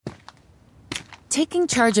Taking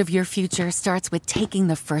charge of your future starts with taking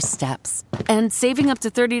the first steps. And saving up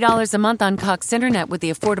to $30 a month on Cox Internet with the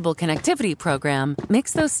Affordable Connectivity Program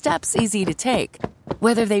makes those steps easy to take.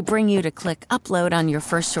 Whether they bring you to click upload on your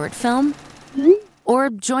first short film or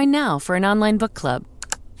join now for an online book club.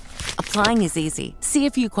 Applying is easy. See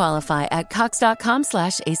if you qualify at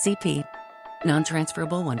cox.com/ACP.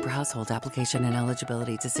 Non-transferable one per household. Application and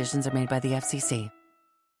eligibility decisions are made by the FCC.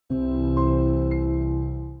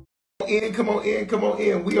 Come on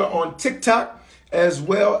in. We are on TikTok as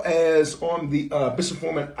well as on the Bishop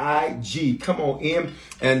Foreman IG. Come on in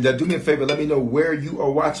and do me a favor. Let me know where you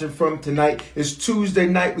are watching from tonight. It's Tuesday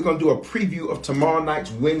night. We're going to do a preview of tomorrow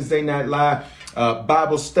night's Wednesday Night Live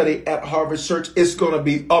Bible study at Harvard Church. It's going to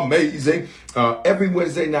be amazing. Every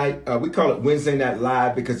Wednesday night, we call it Wednesday Night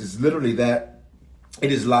Live because it's literally that.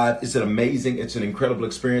 It is live. It's an incredible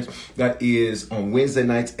experience that is on Wednesday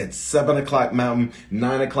nights at 7 o'clock Mountain,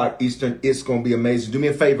 9 o'clock Eastern. It's going to be amazing. Do me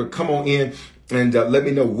a favor. Come on in and let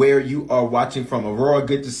me know where you are watching from. Aurora,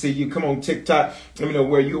 good to see you. Come on TikTok. Let me know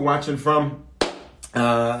where you're watching from.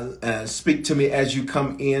 Speak to me as you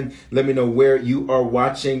come in. Let me know where you are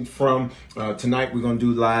watching from. Tonight we're going to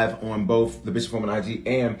do live on both the Bishop Foreman IG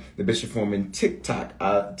and the Bishop Foreman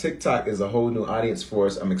TikTok. TikTok is a whole new audience for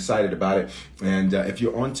us. I'm excited about it. And if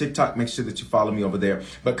you're on TikTok, make sure that you follow me over there.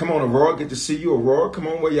 But come on, Aurora, good to see you. Aurora, come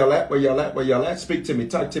on, where y'all at? Speak to me.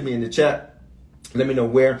 Talk to me in the chat. Let me know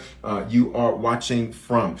where you are watching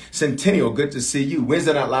from. Centennial, good to see you.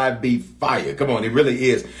 Wednesday Night Live be fire. Come on, it really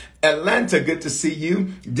is. Atlanta, good to see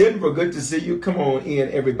you. Denver, good to see you. Come on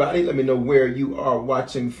in, everybody. Let me know where you are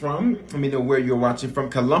watching from. Let me know where you're watching from.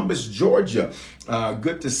 Columbus, Georgia.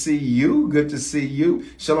 Good to see you. Good to see you.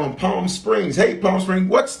 Shalom, Palm Springs. Hey, Palm Springs,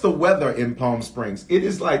 what's the weather in Palm Springs? It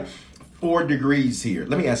is like 4 degrees here.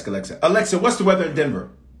 Let me ask Alexa. Alexa, what's the weather in Denver?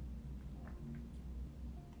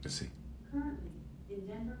 Let's see.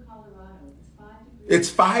 It's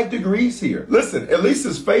 5 degrees here. Listen, at least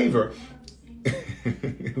it's favor.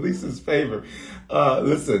 At least it's favor.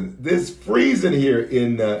 Listen, there's freezing here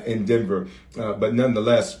in Denver, but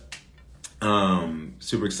nonetheless,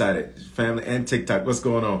 super excited. Family and TikTok, what's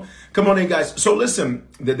going on? Come on in, guys. So listen,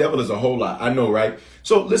 the devil is a whole lot. I know, right?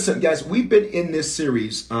 So listen, guys, we've been in this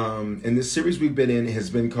series. And this series we've been in has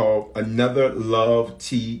been called Another Love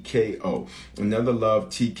TKO. Another Love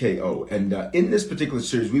TKO. And in this particular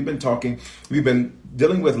series, we've been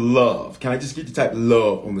dealing with love. Can I just get you to type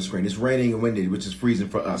love on the screen? It's raining and windy, which is freezing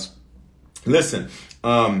for us. Listen,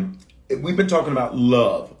 we've been talking about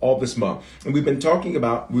love all this month. And we've been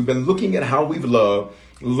looking at how we've loved,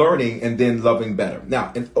 learning, and then loving better.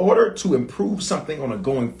 Now, in order to improve something on a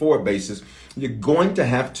going forward basis, you're going to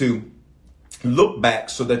have to look back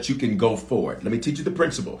so that you can go forward. Let me teach you the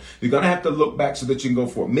principle. You're going to have to look back so that you can go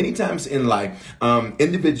forward. Many times in life,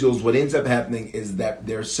 individuals, what ends up happening is that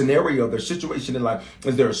their scenario, their situation in life,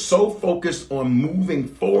 is they're so focused on moving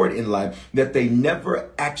forward in life that they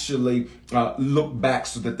never actually look back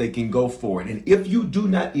so that they can go forward. And if you do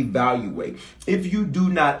not evaluate, if you do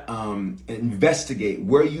not investigate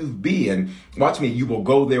where you've been, watch me, you will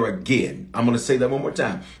go there again. I'm going to say that one more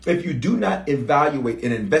time. If you do not evaluate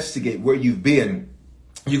and investigate where you've been,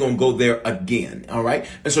 you're going to go there again. All right.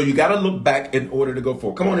 And so you got to look back in order to go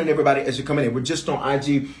forward. Come on in, everybody, as you're coming in. We're just on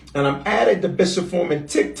IG and I'm added the Bishop Foreman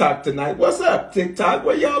TikTok tonight. What's up, TikTok?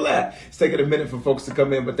 Where y'all at? It's taking a minute for folks to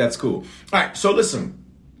come in, but that's cool. All right. So listen.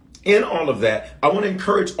 In all of that, I want to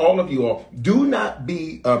encourage all of you all, do not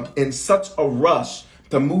be in such a rush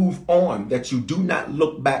to move on that you do not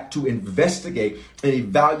look back to investigate and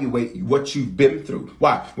evaluate what you've been through.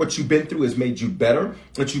 Why? What you've been through has made you better.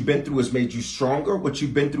 What you've been through has made you stronger. What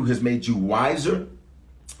you've been through has made you wiser.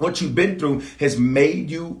 What you've been through has made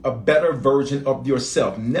you a better version of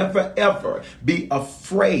yourself. Never, ever be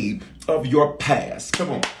afraid of your past. Come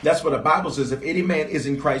on. That's what the Bible says. If any man is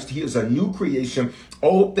in Christ, he is a new creation.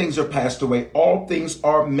 Old things are passed away. All things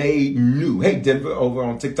are made new. Hey, Denver, over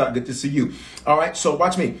on TikTok. Good to see you. All right. So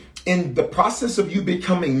watch me. In the process of you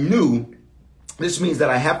becoming new, this means that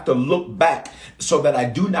I have to look back so that I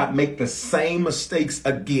do not make the same mistakes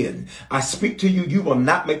again. I speak to you, you will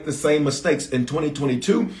not make the same mistakes in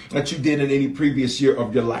 2022 that you did in any previous year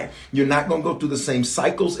of your life. You're not going to go through the same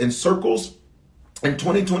cycles and circles in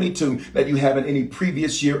 2022 that you have in any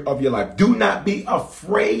previous year of your life. Do not be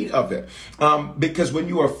afraid of it. Because when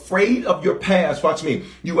you are afraid of your past, watch me,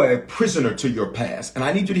 you are a prisoner to your past. And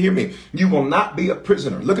I need you to hear me. You will not be a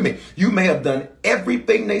prisoner. Look at me. You may have done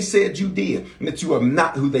everything they said you did, and that you are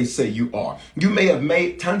not who they say you are. You may have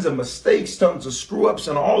made tons of mistakes, tons of screw ups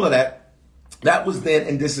and all of that. That was then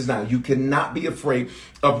and this is now. You cannot be afraid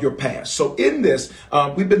of your past. So in this,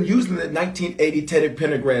 we've been using the 1980 Teddy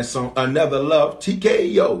Pendergrass song, Another Love,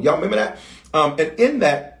 TKO. Y'all remember that? And in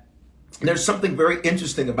that, there's something very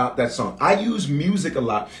interesting about that song. I use music a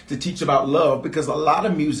lot to teach about love because a lot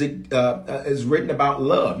of music is written about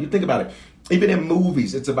love. You think about it. Even in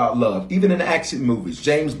movies, it's about love. Even in action movies,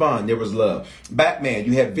 James Bond, there was love. Batman,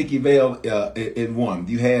 you had Vicky Vale in one.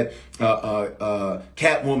 You had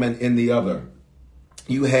Catwoman in the other.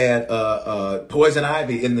 You had Poison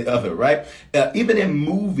Ivy in the other, right? Even in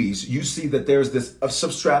movies, you see that there's this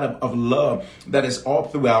substratum of love that is all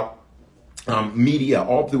throughout media,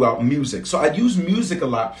 all throughout music. So I use music a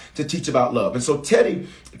lot to teach about love. And so Teddy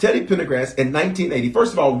Pendergrass in 1980,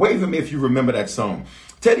 first of all, wave at me if you remember that song.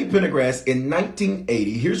 Teddy Pendergrass in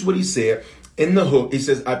 1980, here's what he said in the hook. He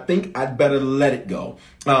says, I think I'd better let it go.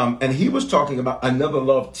 And he was talking about Another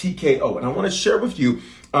Love, TKO. And I want to share with you,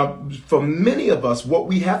 for many of us, what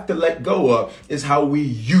we have to let go of is how we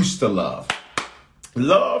used to love.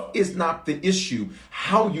 Love is not the issue.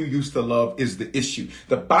 How you used to love is the issue.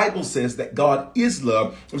 The Bible says that God is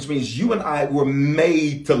love, which means you and I were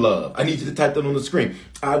made to love. I need you to type that on the screen.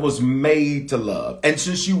 I was made to love. And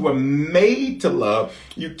since you were made to love,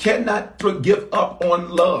 you cannot give up on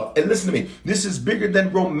love. And listen to me. This is bigger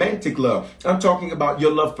than romantic love. I'm talking about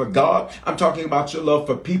your love for God. I'm talking about your love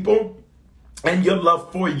for people and your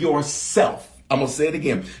love for yourself. I'm going to say it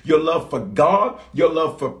again. Your love for God, your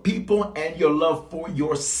love for people, and your love for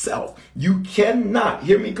yourself. You cannot,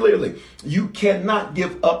 hear me clearly, you cannot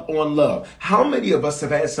give up on love. How many of us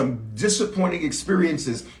have had some disappointing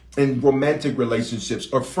experiences in romantic relationships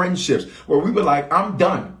or friendships where we were like, I'm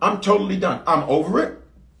done. I'm totally done. I'm over it.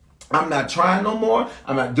 I'm not trying no more.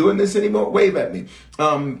 I'm not doing this anymore. Wave at me.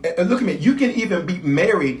 Look at me. You can even be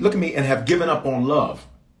married, look at me, and have given up on love.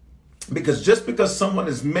 Because just because someone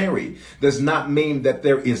is married does not mean that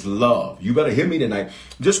there is love. You better hear me tonight.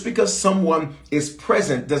 Just because someone is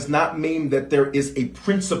present does not mean that there is a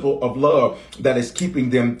principle of love that is keeping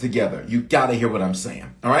them together. You got to hear what I'm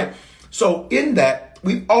saying. All right. So in that,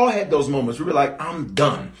 we've all had those moments where we're like, I'm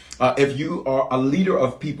done. If you are a leader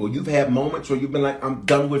of people, you've had moments where you've been like, I'm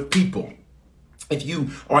done with people. If you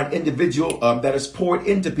are an individual that is poured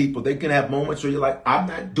into people, they can have moments where you're like, I'm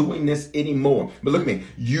not doing this anymore. But look at me.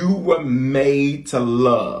 You were made to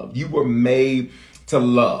love. You were made to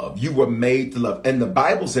love. You were made to love. And the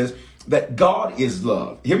Bible says that God is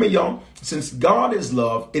love. Hear me, y'all. Since God is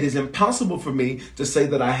love, it is impossible for me to say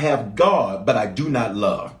that I have God, but I do not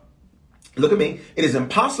love. Look at me. It is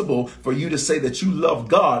impossible for you to say that you love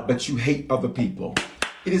God, but you hate other people.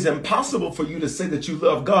 It is impossible for you to say that you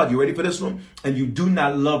love God. You ready for this one? And you do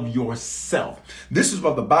not love yourself. This is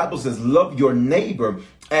what the Bible says. Love your neighbor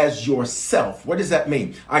as yourself. What does that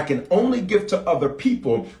mean? I can only give to other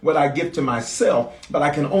people what I give to myself, but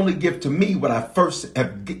I can only give to me what I first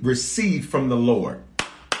have received from the Lord.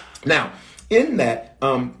 Now, in that,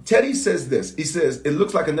 Teddy says this. He says, it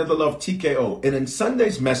looks like Another Love, TKO. And in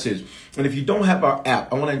Sunday's message, and if you don't have our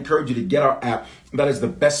app, I want to encourage you to get our app. That is the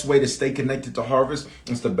best way to stay connected to Harvest.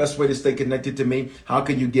 It's the best way to stay connected to me. How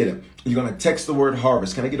can you get it? You're going to text the word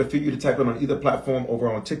Harvest. Can I get a few of you to type it on either platform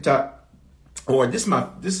over on TikTok? Or this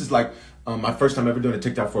is like my first time ever doing a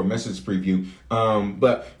TikTok for a message preview.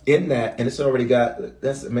 But in that, and it's already got,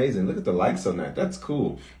 that's amazing. Look at the likes on that. That's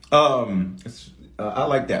cool. I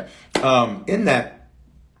like that. In that,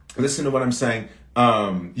 listen to what I'm saying.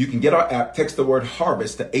 You can get our app, text the word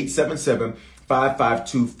Harvest to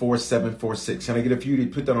 877-552-4746. Can I get a few to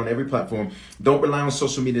put that on every platform? Don't rely on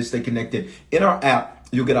social media to stay connected. In our app,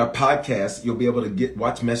 you'll get our podcast. You'll be able to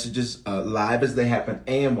watch messages live as they happen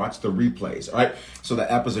and watch the replays. All right. So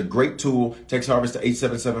the app is a great tool. Text Harvest to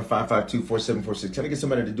 877-552-4746. Can I get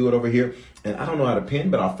somebody to do it over here? And I don't know how to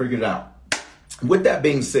pin, but I'll figure it out. With that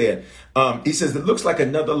being said, he says it looks like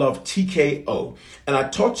Another Love, TKO. And I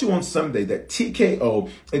taught you on Sunday that TKO,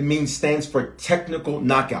 stands for technical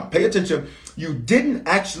knockout. Pay attention. You didn't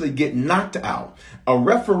actually get knocked out. A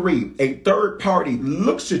referee, a third party,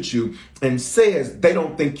 looks at you and says they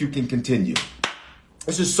don't think you can continue.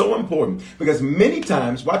 This is so important because many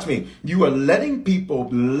times, watch me, you are letting people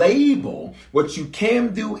label what you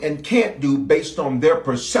can do and can't do based on their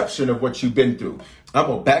perception of what you've been through. I'm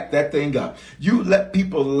going to back that thing up. You let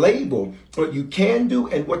people label what you can do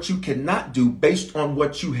and what you cannot do based on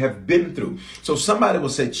what you have been through. So somebody will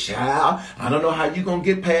say, child, I don't know how you're going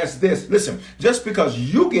to get past this. Listen, just because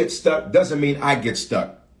you get stuck doesn't mean I get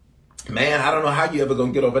stuck. Man, I don't know how you ever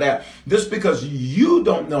going to get over that. Just because you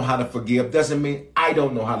don't know how to forgive doesn't mean I I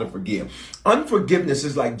don't know how to forgive. Unforgiveness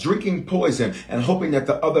is like drinking poison and hoping that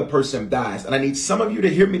the other person dies. And I need some of you to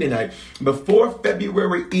hear me tonight. Before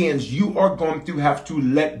February ends, you are going to have to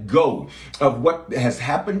let go of what has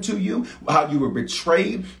happened to you, how you were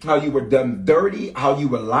betrayed, how you were done dirty, how you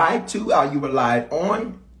were lied to, how you were lied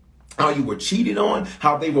on, how you were cheated on,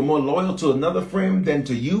 how they were more loyal to another friend than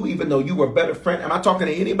to you, even though you were a better friend. Am I talking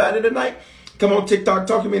to anybody tonight? Come on, TikTok,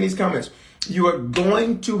 talk to me in these comments. You're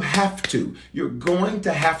going to have to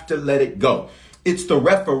let it go. It's the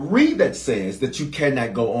referee that says that you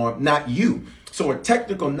cannot go on, not you. So a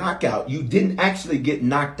technical knockout, you didn't actually get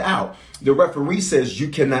knocked out. The referee says you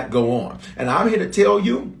cannot go on. And I'm here to tell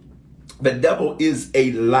you, the devil is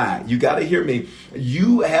a lie. You got to hear me.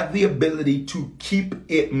 You have the ability to keep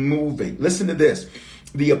it moving. Listen to this.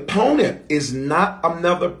 The opponent is not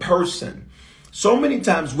another person. So many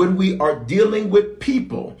times when we are dealing with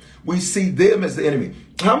people, we see them as the enemy.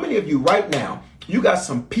 How many of you right now, you got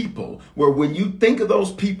some people where when you think of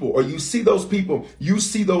those people or you see those people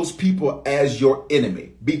as your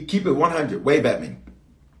enemy? Keep it 100. Wave at me.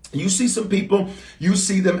 You see some people, you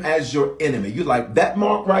see them as your enemy. You're like, that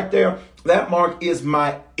mark right there, that mark is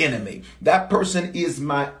my enemy. That person is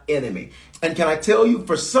my enemy. And can I tell you,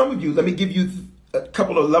 for some of you, let me give you a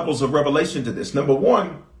couple of levels of revelation to this. Number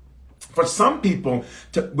one, for some people,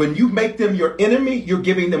 when you make them your enemy, you're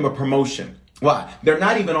giving them a promotion. Why? They're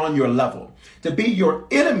not even on your level. To be your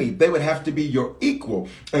enemy, they would have to be your equal.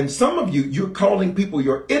 And some of you, you're calling people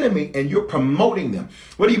your enemy and you're promoting them.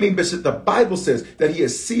 What do you mean, Bishop? The Bible says that he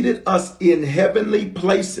has seated us in heavenly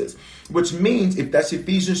places, which means, if that's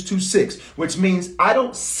Ephesians 2:6, which means I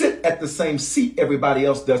don't sit at the same seat everybody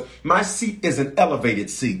else does. My seat is an elevated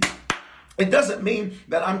seat. It doesn't mean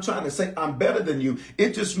that I'm trying to say I'm better than you.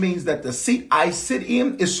 It just means that the seat I sit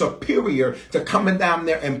in is superior to coming down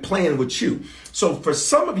there and playing with you. So for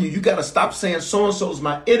some of you, you got to stop saying so-and-so is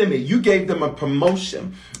my enemy. You gave them a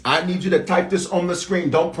promotion. I need you to type this on the screen.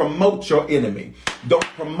 Don't promote your enemy. Don't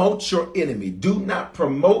promote your enemy. Do not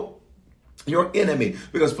promote your enemy.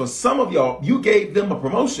 Because for some of y'all, you gave them a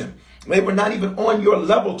promotion. They were not even on your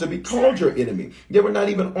level to be called your enemy. They were not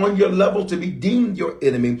even on your level to be deemed your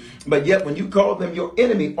enemy. But yet when you call them your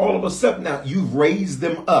enemy, all of a sudden now you've raised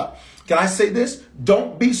them up. Can I say this?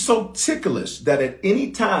 Don't be so ticklish that at any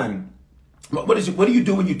time, what do you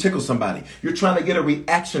do when you tickle somebody? You're trying to get a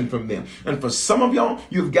reaction from them. And for some of y'all,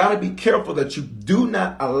 you've got to be careful that you do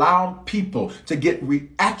not allow people to get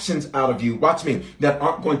reactions out of you. Watch me, that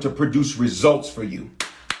aren't going to produce results for you.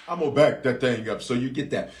 I'm going to back that thing up so you get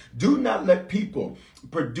that. Do not let people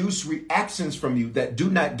produce reactions from you that do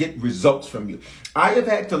not get results from you. I have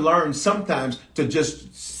had to learn sometimes to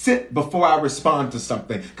just sit before I respond to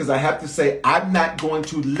something, because I have to say, I'm not going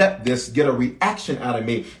to let this get a reaction out of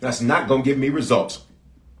me that's not going to give me results.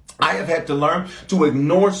 I have had to learn to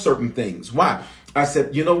ignore certain things. Why? I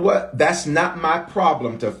said, you know what? That's not my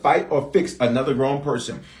problem to fight or fix another grown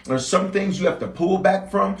person. There's some things you have to pull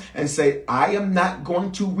back from and say, I am not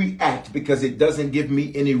going to react because it doesn't give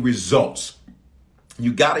me any results.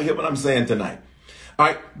 You got to hear what I'm saying tonight. All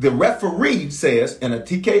right. The referee says in a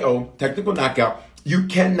TKO, technical knockout, you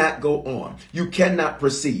cannot go on. You cannot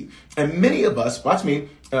proceed. And many of us, watch me,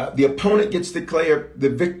 the opponent gets declared the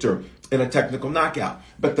victor in a technical knockout.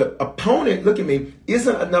 But the opponent, look at me,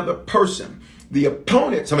 isn't another person. The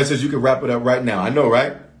opponent, somebody says you can wrap it up right now. I know,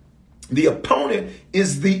 right? The opponent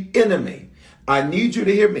is the enemy. I need you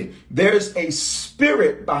to hear me. There's a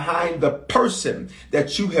spirit behind the person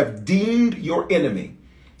that you have deemed your enemy.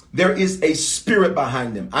 There is a spirit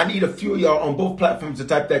behind them. I need a few of y'all on both platforms to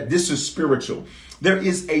type that. This is spiritual. There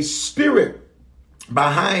is a spirit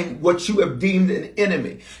behind what you have deemed an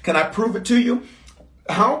enemy. Can I prove it to you?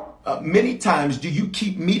 How many times do you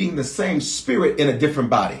keep meeting the same spirit in a different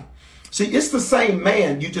body? See, it's the same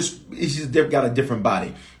man, it's just got a different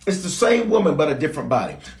body. It's the same woman, but a different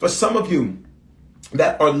body. For some of you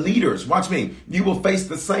that are leaders, watch me, you will face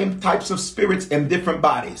the same types of spirits in different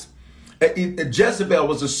bodies. Jezebel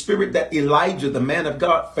was a spirit that Elijah, the man of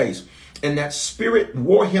God, faced. And that spirit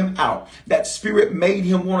wore him out. That spirit made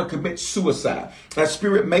him want to commit suicide. That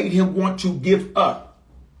spirit made him want to give up.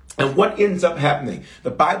 And what ends up happening?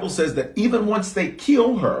 The Bible says that even once they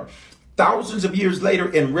kill her, thousands of years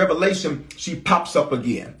later in Revelation, she pops up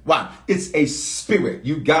again. Why? It's a spirit.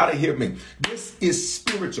 You got to hear me. This is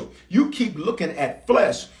spiritual. You keep looking at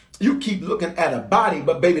flesh. You keep looking at a body,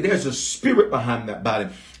 but baby, there's a spirit behind that body.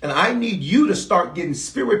 And I need you to start getting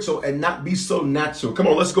spiritual and not be so natural. Come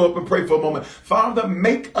on, let's go up and pray for a moment. Father,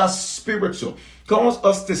 make us spiritual. Cause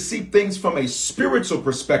us to see things from a spiritual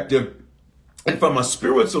perspective and from a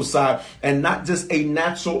spiritual side and not just a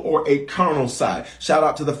natural or a carnal side. Shout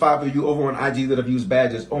out to the 5 of you over on IG that have used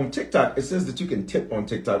badges. On TikTok, it says that you can tip on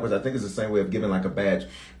TikTok, which I think is the same way of giving like a badge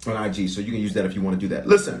on IG. So you can use that if you want to do that.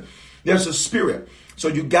 Listen, there's a spirit. So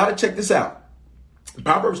you got to check this out.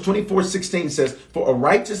 Proverbs 24:16 says, for a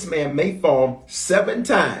righteous man may fall 7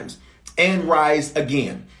 times and rise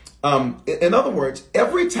again. In other words,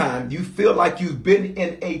 every time you feel like you've been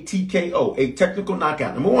in a TKO, a technical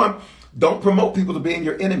knockout. Number one, don't promote people to being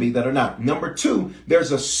your enemy that are not. Number two,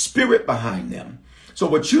 there's a spirit behind them. So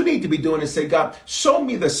what you need to be doing is say, God, show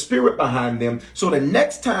me the spirit behind them. So the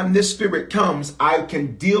next time this spirit comes, I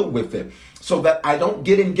can deal with it so that I don't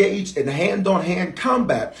get engaged in hand-on-hand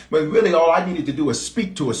combat. But really all I needed to do is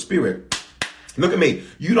speak to a spirit. Look at me.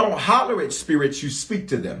 You don't holler at spirits, you speak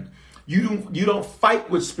to them. You don't fight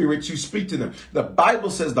with spirits, you speak to them. The Bible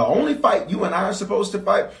says the only fight you and I are supposed to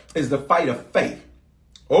fight is the fight of faith.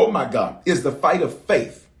 Oh my God, is the fight of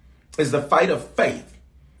faith. Is the fight of faith.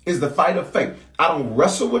 Is the fight of faith. I don't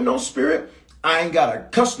wrestle with no spirit. I ain't got to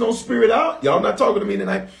cuss no spirit out. Y'all not talking to me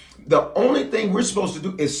tonight. The only thing we're supposed to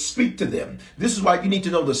do is speak to them. This is why you need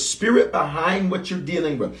to know the spirit behind what you're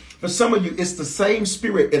dealing with. For some of you, it's the same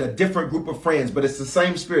spirit in a different group of friends, but it's the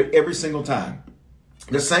same spirit every single time.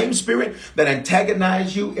 The same spirit that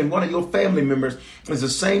antagonized you in one of your family members is the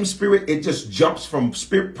same spirit. It just jumps from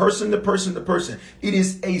spirit, person to person to person. It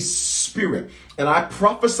is a spirit. And I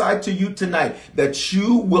prophesy to you tonight that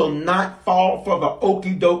you will not fall for the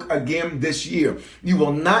okie doke again this year. You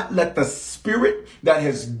will not let the spirit that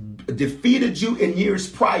has defeated you in years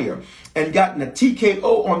prior and gotten a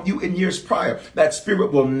TKO on you in years prior, that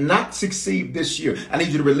spirit will not succeed this year. I need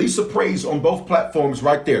you to release a praise on both platforms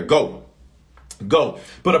right there. Go.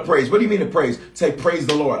 Put a praise. What do you mean a praise? Say praise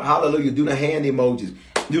the Lord. Hallelujah. Do the hand emojis.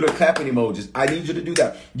 Do the clapping emojis. I need you to do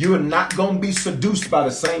that. You are not going to be seduced by the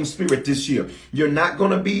same spirit this year. You're not going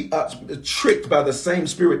to be tricked by the same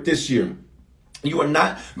spirit this year. You are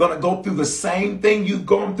not going to go through the same thing you've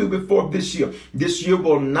gone through before this year. This year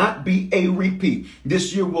will not be a repeat.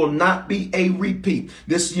 This year will not be a repeat.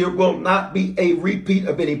 This year will not be a repeat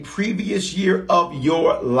of any previous year of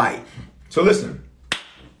your life. So listen,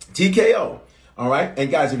 TKO. All right. And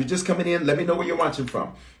guys, if you're just coming in, let me know where you're watching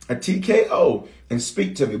from. A TKO and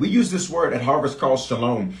speak to me. We use this word at Harvest called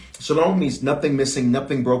shalom. Shalom means nothing missing,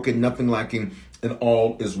 nothing broken, nothing lacking, and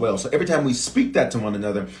all is well. So every time we speak that to one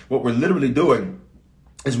another, what we're literally doing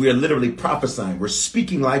is we are literally prophesying. We're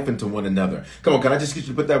speaking life into one another. Come on, can I just get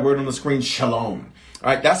you to put that word on the screen? Shalom. All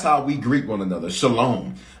right. That's how we greet one another.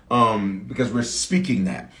 Shalom. Because we're speaking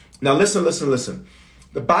that. Now listen.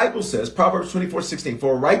 The Bible says, Proverbs 24:16,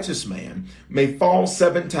 for a righteous man may fall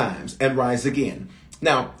 7 times and rise again.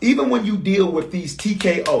 Now, even when you deal with these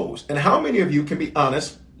TKOs, and how many of you can be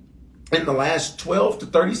honest, in the last 12 to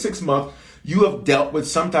 36 months, you have dealt with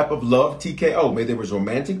some type of love TKO. Maybe it was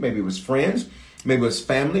romantic, maybe it was friends, maybe it was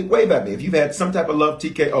family. Wave at me if you've had some type of love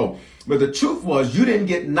TKO. But the truth was you didn't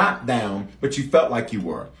get knocked down, but you felt like you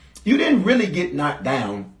were. You didn't really get knocked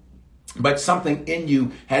down, but something in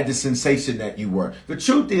you had the sensation that you were. The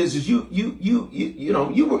truth is you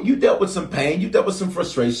dealt with some pain, you dealt with some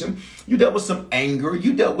frustration, you dealt with some anger,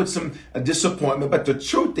 you dealt with some disappointment. But the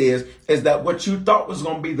truth is that what you thought was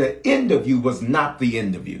going to be the end of you was not the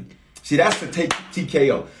end of you. See, that's the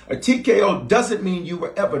TKO. A TKO doesn't mean you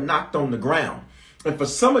were ever knocked on the ground. And for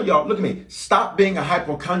some of y'all, look at me, stop being a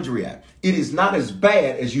hypochondriac. It is not as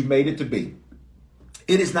bad as you made it to be.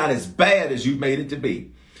 It is not as bad as you made it to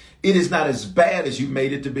be. It is not as bad as you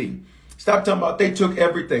made it to be. Stop talking about they took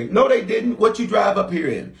everything. No, they didn't. What you drive up here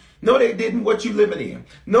in. No, they didn't. What you living in.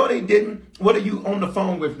 No, they didn't. What are you on the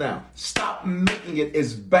phone with now? Stop making it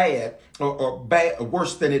as bad or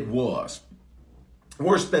worse than it was.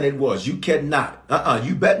 Worse than it was. You cannot.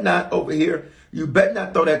 You bet not over here. You bet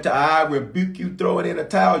not throw that towel. I rebuke you throwing in a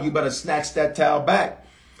towel. You better snatch that towel back.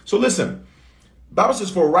 So listen. Bible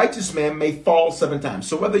says for a righteous man may fall 7 times.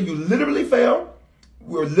 So whether you literally fell,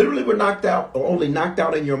 were knocked out or only knocked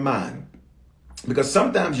out in your mind, because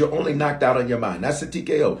sometimes you're only knocked out in your mind. That's the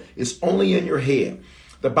TKO. It's only in your head.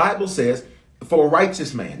 The Bible says for a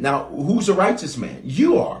righteous man. Now, who's a righteous man?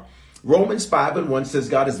 You are. Romans 5:1 says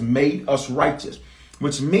God has made us righteous,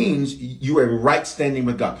 which means you are in right standing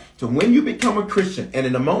with God. So when you become a Christian, and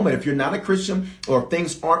in a moment, if you're not a Christian or if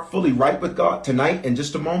things aren't fully right with God, tonight, in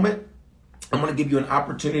just a moment, I'm going to give you an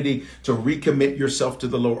opportunity to recommit yourself to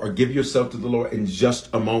the Lord or give yourself to the Lord in just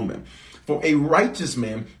a moment. For a righteous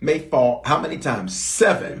man may fall how many times?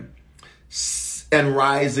 7 and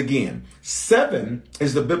rise again. 7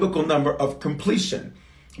 is the biblical number of completion,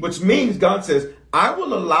 which means God says, I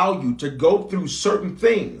will allow you to go through certain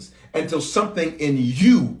things until something in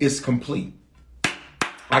you is complete.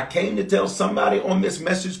 I came to tell somebody on this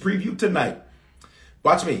message preview tonight.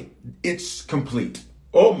 Watch me. It's complete.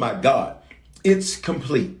 Oh my God. It's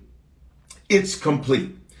complete. It's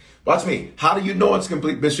complete. Watch me. How do you know it's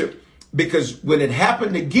complete, Bishop? Because when it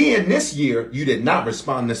happened again this year, you did not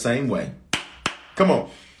respond the same way. Come on.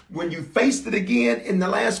 When you faced it again in the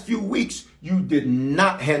last few weeks, you did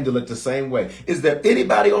not handle it the same way. Is there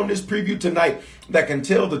anybody on this preview tonight that can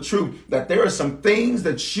tell the truth that there are some things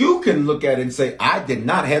that you can look at and say, I did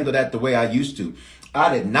not handle that the way I used to.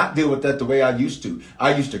 I did not deal with that the way I used to.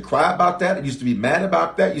 I used to cry about that. I used to be mad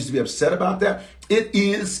about that. I used to be upset about that. It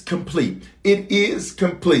is complete. It is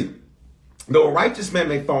complete. Though a righteous man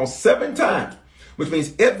may fall 7 times, which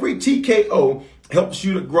means every TKO helps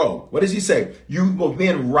you to grow. What does he say? You will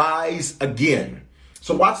then rise again.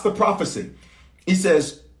 So watch the prophecy. He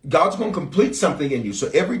says, God's going to complete something in you. So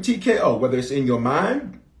every TKO, whether it's in your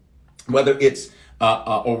mind, whether it's,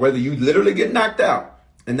 or whether you literally get knocked out,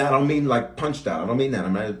 and I don't mean like punched out. I don't mean that.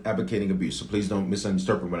 I'm not advocating abuse. So please don't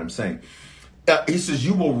misinterpret what I'm saying. He says,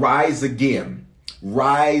 you will rise again,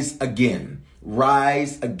 rise again,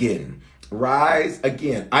 rise again. Rise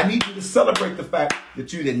again. I need you to celebrate the fact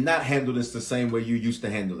that you did not handle this the same way you used to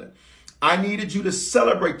handle it. I needed you to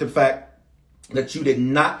celebrate the fact that you did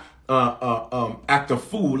not act a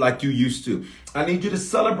fool like you used to. I need you to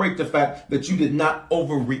celebrate the fact that you did not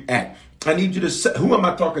overreact. I need you to, who am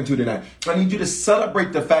I talking to tonight? I need you to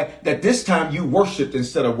celebrate the fact that this time you worshiped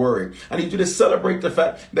instead of worried. I need you to celebrate the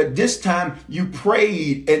fact that this time you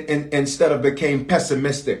prayed and instead of became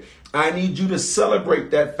pessimistic. I need you to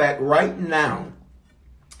celebrate that fact right now.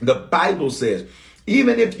 The Bible says,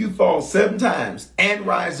 even if you fall 7 times and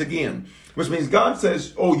rise again, which means God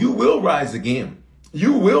says, oh, you will rise again.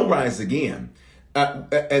 You will rise again. And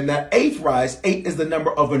that 8th rise, 8 is the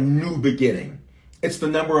number of a new beginning. It's the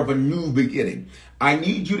number of a new beginning. I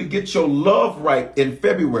need you to get your love right in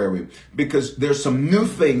February because there's some new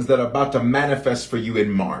things that are about to manifest for you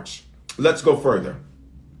in March. Let's go further.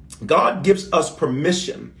 God gives us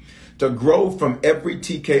permission to grow from every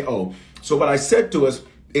TKO. So what I said to us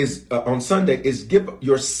is on Sunday is give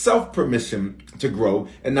yourself permission to grow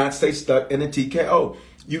and not stay stuck in a TKO.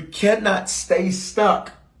 You cannot stay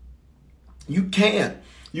stuck. You can't.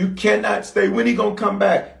 You cannot stay. When he gonna come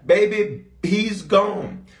back? Baby, he's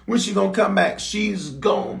gone. When she gonna come back? She's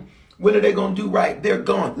gone. When are they gonna do right? They're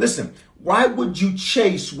gone. Listen, why would you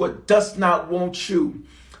chase what does not want you?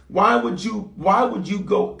 Why would you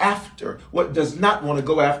go after what does not want to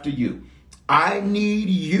go after you? I need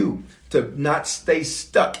you to not stay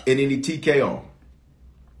stuck in any TKO.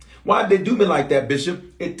 Why did they do me like that, Bishop?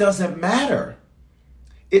 It doesn't matter.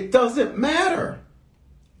 It doesn't matter.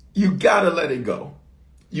 You gotta let it go.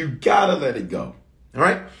 You gotta let it go. All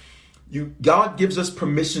right? God gives us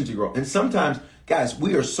permission to grow. And sometimes, guys,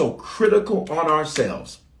 we are so critical on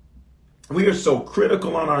ourselves. We are so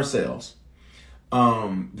critical on ourselves.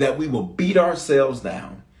 That we will beat ourselves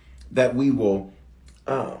down, that we will,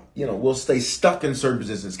 we'll stay stuck in certain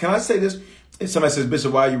positions. Can I say this? If somebody says,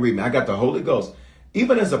 Bishop, why are you reading me? I got the Holy Ghost.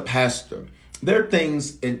 Even as a pastor, there are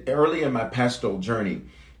things early in my pastoral journey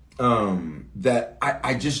that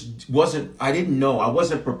I just I didn't know. I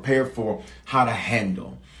wasn't prepared for how to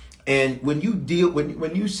handle. And when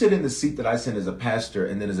you sit in the seat that I sit as a pastor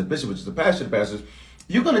and then as a bishop, which is the pastor of pastors,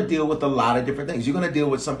 you're going to deal with a lot of different things. You're going to deal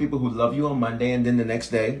with some people who love you on Monday and then the next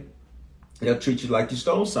day they'll treat you like you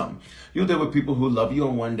stole something. You'll deal with people who love you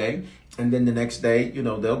on one day and then the next day,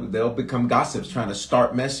 they'll become gossips trying to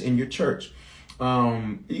start mess in your church.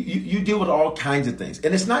 You deal with all kinds of things.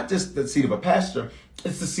 And it's not just the seat of a pastor,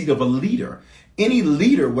 it's the seat of a leader. Any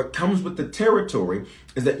leader, what comes with the territory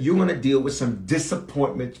is that you're going to deal with some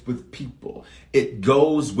disappointment with people. It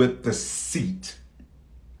goes with the seat.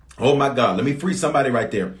 Oh my God, let me free somebody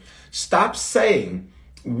right there. Stop saying,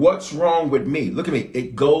 what's wrong with me? Look at me.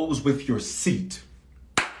 It goes with your seat.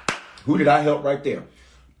 Who did I help right there?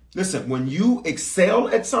 Listen, when you excel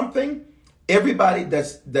at something, everybody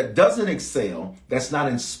that doesn't excel, that's not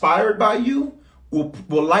inspired by you,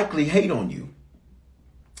 will likely hate on you.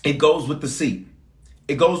 It goes with the seat.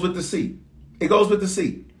 It goes with the seat. It goes with the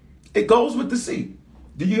seat. It goes with the seat.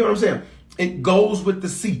 Do you hear what I'm saying? It goes with the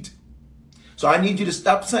seat. So I need you to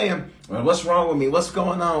stop saying, well, what's wrong with me? What's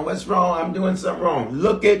going on? What's wrong? I'm doing something wrong.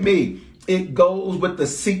 Look at me. It goes with the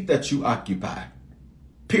seat that you occupy.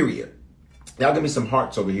 Period. Now give me some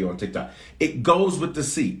hearts over here on TikTok. It goes with the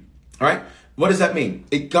seat. All right. What does that mean?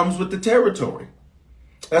 It comes with the territory.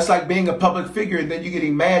 That's like being a public figure and then you're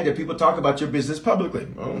getting mad that people talk about your business publicly.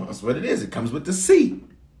 Oh, that's what it is. It comes with the seat.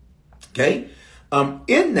 Okay.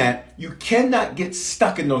 In that, you cannot get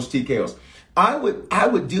stuck in those TKOs. I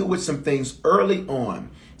would deal with some things early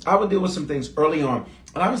on I would deal with some things early on.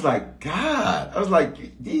 And I was like, God, I was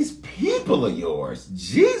like, these people of yours,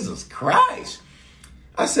 Jesus Christ.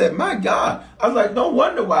 I said, my God. I was like, no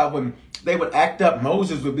wonder why when they would act up,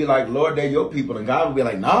 Moses would be like, Lord, they're your people. And God would be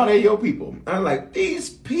like, no, they're your people. And I'm like, these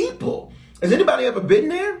people. Has anybody ever been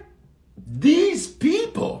there? These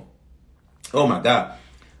people. Oh, my God.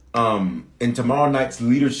 In tomorrow night's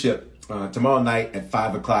leadership, tomorrow night at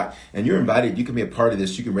 5 o'clock, and you're invited. You can be a part of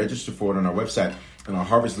this. You can register for it on our website, on our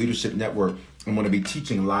Harvest Leadership Network. I'm going to be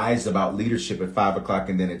teaching lies about leadership at 5 o'clock,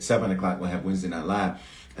 and then at 7 o'clock, we'll have Wednesday Night Live.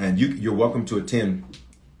 And you're welcome to attend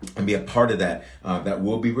and be a part of that. That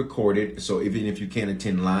will be recorded. So even if you can't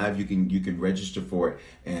attend live, you can register for it,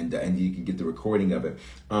 and you can get the recording of it.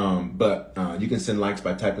 But you can send likes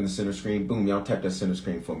by typing the center screen. Boom, y'all tap that center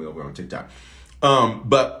screen for me over on TikTok.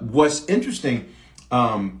 But what's interesting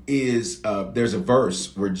is there's a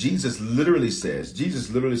verse where Jesus literally says,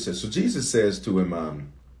 so Jesus says to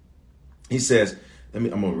him, he says, I'm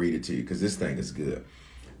going to read it to you because this thing is good.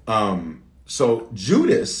 So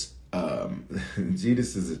Judas,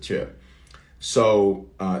 Judas is a chip. So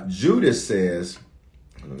Judas says,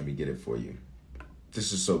 let me get it for you.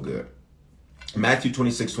 This is so good. Matthew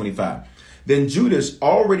 26:25. Then Judas,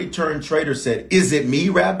 already turned traitor, said, is it me,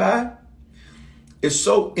 Rabbi? It's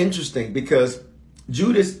so interesting because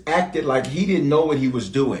Judas acted like he didn't know what he was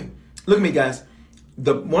doing. Look at me, guys.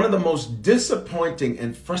 One of the most disappointing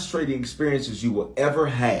and frustrating experiences you will ever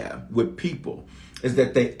have with people is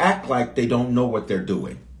that they act like they don't know what they're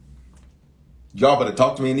doing. Y'all better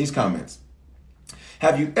talk to me in these comments.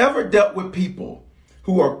 Have you ever dealt with people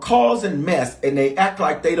who are causing mess and they act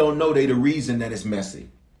like they don't know they're the reason that it's messy?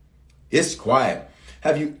 It's quiet.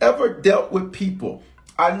 Have you ever dealt with people?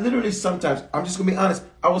 I literally sometimes, I'm just going to be honest,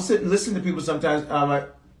 I will sit and listen to people sometimes and I'm like,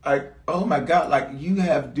 oh my God, like you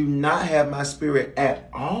do not have my spirit at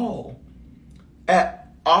all.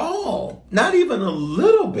 At all. Not even a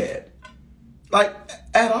little bit. Like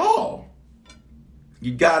at all.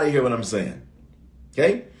 You got to hear what I'm saying.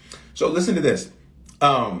 Okay? So listen to this.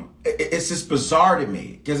 It's just bizarre to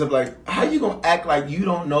me because I'm like, how you going to act like you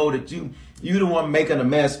don't know that you the one making a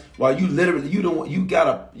mess while you literally, you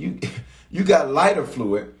got lighter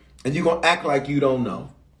fluid and you're going to act like you don't know.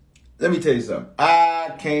 Let me tell you something.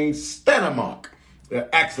 I can't stand a monk that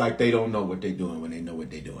acts like they don't know what they're doing when they know what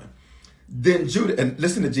they're doing. Then Judas, and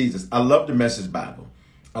listen to Jesus. I love the Message Bible.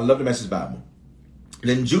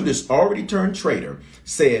 Then Judas, already turned traitor,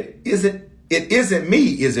 said, it isn't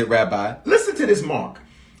me, is it, Rabbi? Listen to this mark.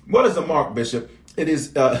 What is a mark, Bishop? It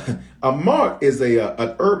is a mark is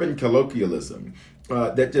an urban colloquialism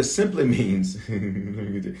that just simply means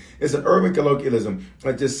it's an urban colloquialism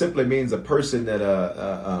that just simply means a person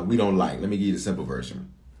that we don't like. Let me give you the simple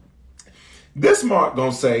version. This mark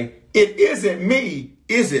gonna say, it isn't me,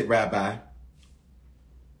 is it, Rabbi?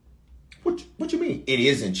 What you mean? It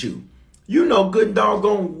isn't you. You know good and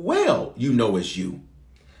doggone well you know it's you.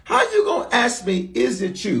 How you gonna ask me, is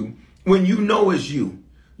it you, when you know it's you?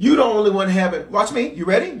 You the only one having, watch me, you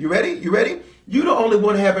ready? You the only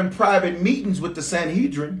one having private meetings with the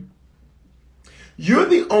Sanhedrin. You're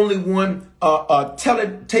the only one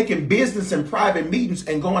taking business in private meetings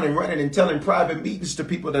and going and running and telling private meetings to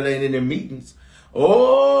people that ain't in their meetings.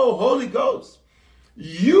 Oh, Holy Ghost.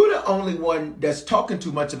 You the only one that's talking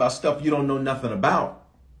too much about stuff you don't know nothing about.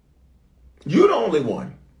 You the only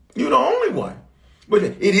one. But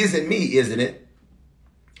it isn't me, isn't it?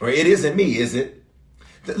 Or it isn't me, is it?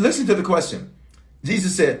 Listen to the question.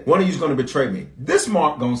 Jesus said, one of you is going to betray me. This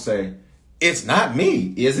mark going to say, it's not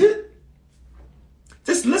me, is it?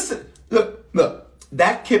 Just listen. Look,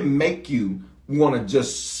 that can make you want to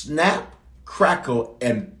just snap, crackle,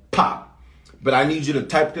 and pop. But I need you to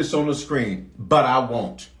type this on the screen. But I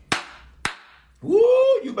won't. Woo,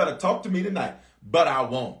 you better talk to me tonight. But I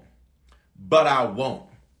won't.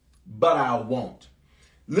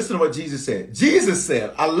 Listen to what Jesus said. Jesus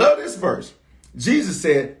said, I love this verse. Jesus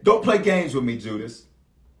said, don't play games with me, Judas.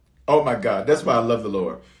 Oh my God, that's why I love the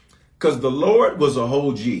Lord. Because the Lord was a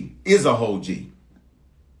whole G, is a whole G.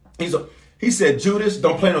 He said, Judas,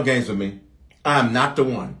 don't play no games with me. I am not the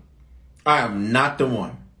one. I am not.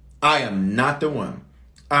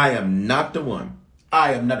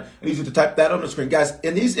 I need you to type that on the screen. Guys,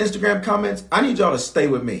 in these Instagram comments, I need y'all to stay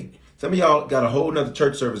with me. Some of y'all got a whole nother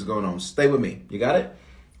church service going on. Stay with me. You got it?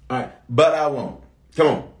 All right. But I won't. Come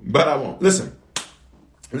on. But I won't. Listen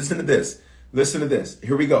to this.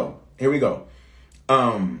 Here we go.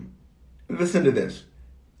 Listen to this.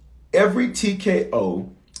 Every TKO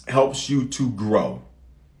helps you to grow.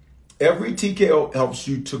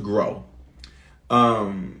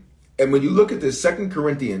 And when you look at this, 2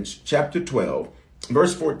 Corinthians chapter 12,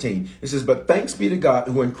 Verse 14, it says, but thanks be to God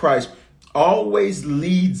who in Christ always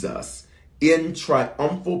leads us in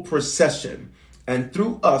triumphal procession, and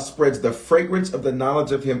through us spreads the fragrance of the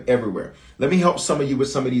knowledge of him everywhere. Let me help some of you with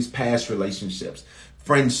some of these past relationships,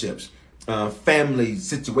 friendships, family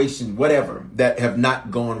situations, whatever, that have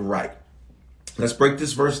not gone right. Let's break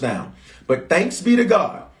this verse down. But thanks be to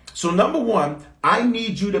God. So number one, I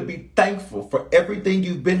need you to be thankful for everything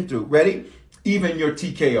you've been through. Ready? Even your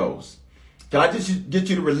TKOs. Can I just get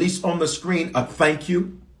you to release on the screen a thank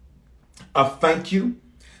you? A thank you.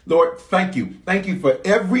 Lord, thank you. Thank you for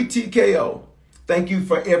every TKO. Thank you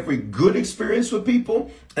for every good experience with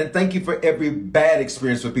people. And thank you for every bad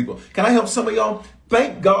experience with people. Can I help some of y'all?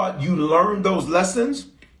 Thank God you learned those lessons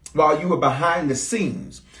while you were behind the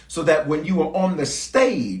scenes, so that when you are on the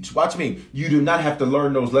stage, watch me, you do not have to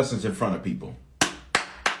learn those lessons in front of people.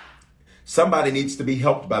 Somebody needs to be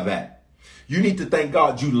helped by that. You need to thank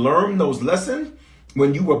God you learned those lessons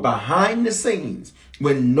when you were behind the scenes,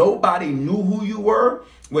 when nobody knew who you were,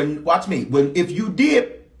 when, watch me, when if you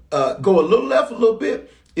did go a little left a little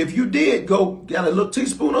bit, if you did go got a little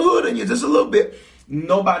teaspoon of hood in you just a little bit,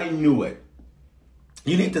 nobody knew it.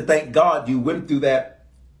 You need to thank God you went through that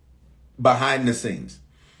behind the scenes.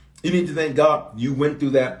 You need to thank God you went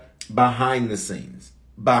through that behind the scenes.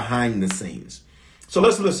 Behind the scenes. So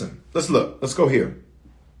let's listen. Let's look. Let's go here.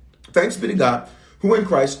 Thanks be to God, who in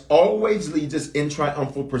Christ always leads us in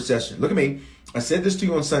triumphal procession. Look at me. I said this to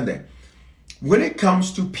you on Sunday. When it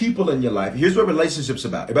comes to people in your life, here's what relationships are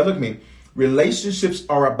about. Everybody look at me. Relationships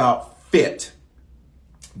are about fit.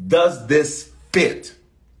 Does this fit?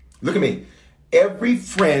 Look at me. Every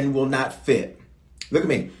friend will not fit. Look at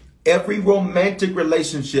me. Every romantic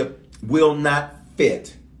relationship will not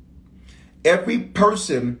fit. Every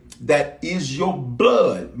person that is your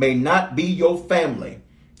blood may not be your family.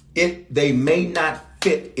 They may not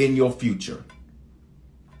fit in your future.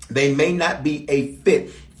 They may not be a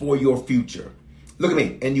fit for your future. Look at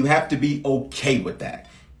me. And you have to be okay with that.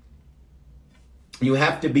 You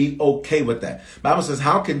have to be okay with that. Bible says,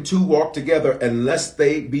 how can two walk together unless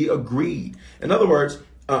they be agreed? In other words,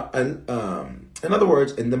 and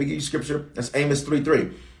let me give you scripture. That's Amos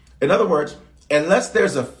 3:3. In other words, unless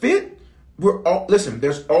there's a fit,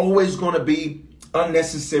 there's always going to be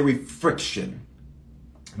unnecessary friction.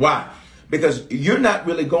 Why? Because you're not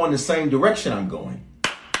really going the same direction I'm going.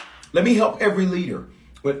 Let me help every leader.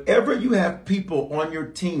 Whenever you have people on your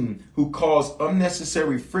team who cause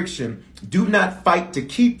unnecessary friction, do not fight to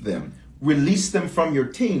keep them. Release them from your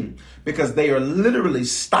team, because they are literally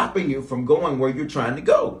stopping you from going where you're trying to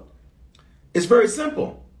go. It's very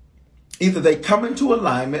simple. Either they come into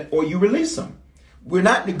alignment or you release them. We're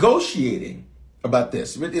not negotiating about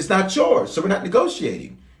this. It's not yours, so we're not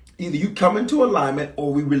negotiating. Either you come into alignment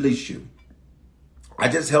or we release you. I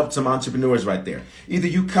just helped some entrepreneurs right there. Either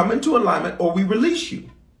you come into alignment or we release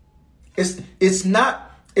you. It's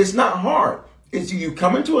not hard. It's you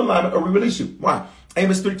come into alignment or we release you. Why?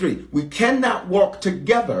 Amos 3:3. We cannot walk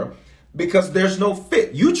together because there's no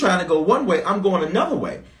fit. You trying to go one way, I'm going another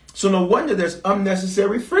way. So no wonder there's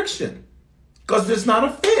unnecessary friction, because there's not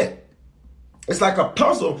a fit. It's like a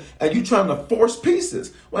puzzle and you trying to force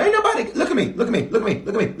pieces. Well, ain't nobody, look at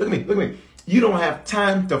me. You don't have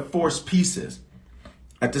time to force pieces.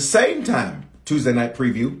 At the same time, Tuesday night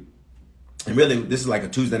preview, and really this is like a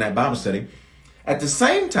Tuesday night Bible study. At the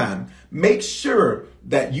same time, make sure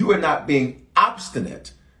that you are not being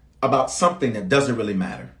obstinate about something that doesn't really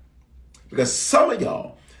matter. Because some of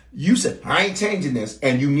y'all, you said, I ain't changing this,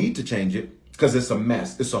 and you need to change it because it's a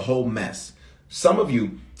mess. It's a whole mess. Some of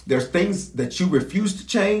you, there's things that you refuse to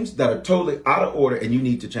change that are totally out of order and you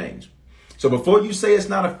need to change. So before you say it's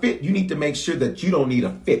not a fit, you need to make sure that you don't need a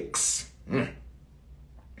fix.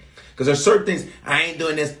 Because there's certain things, I ain't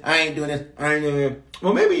doing this.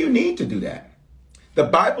 Well, maybe you need to do that. The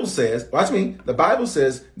Bible says, watch me, the Bible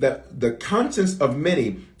says that the conscience of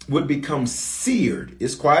many would become seared.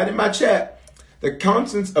 It's quiet in my chat. The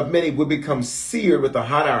conscience of many would become seared with a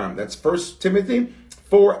hot iron. That's 1 Timothy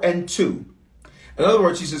 4:2. In other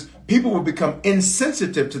words, he says, people will become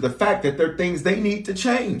insensitive to the fact that there are things they need to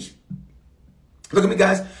change. Look at me,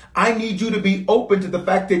 guys. I need you to be open to the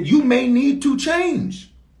fact that you may need to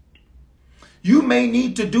change. You may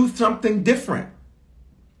need to do something different.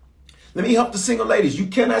 Let me help the single ladies. You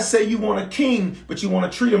cannot say you want a king, but you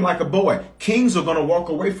want to treat him like a boy. Kings are going to walk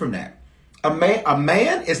away from that. A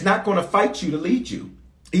man is not going to fight you to lead you.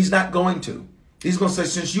 He's not going to. He's going to say,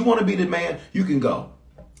 since you want to be the man, you can go.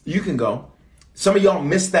 You can go. Some of y'all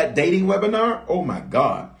missed that dating webinar. Oh my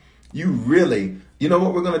God. You know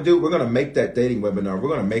what we're going to do? We're going to make that dating webinar. We're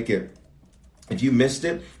going to make it. If you missed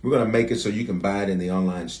it, we're going to make it so you can buy it in the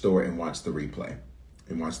online store and watch the replay.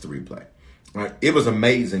 and watch the replay. All right. It was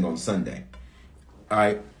amazing on Sunday. All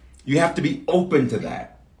right. You have to be open to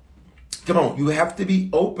that. Come on. You have to be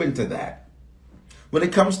open to that. When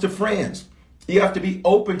it comes to friends, you have to be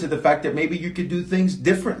open to the fact that maybe you could do things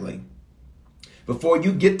differently. Before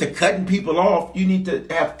you get to cutting people off, you need to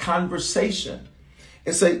have conversation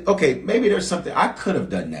and say, okay, maybe there's something I could have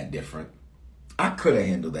done that different. I could have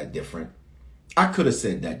handled that different. I could have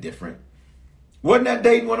said that different. Wasn't that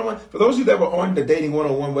Dating 101? For those of you that were on the Dating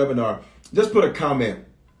 101 webinar, just put a comment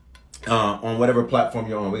on whatever platform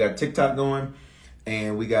you're on. We got TikTok going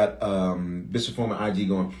and we got Bishop Foreman IG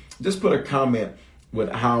going. Just put a comment with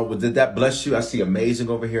how, did that bless you? I see amazing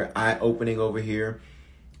over here, eye-opening over here.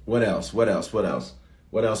 What else? What else? What else?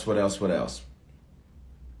 What else? What else? What else?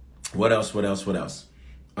 What else? What else? What else?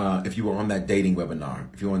 If you were on that dating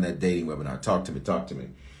webinar, talk to me.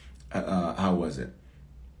 How was it?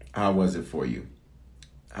 How was it for you?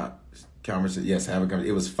 Conversation. Yes, have a conversation.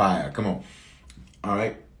 It was fire. Come on. All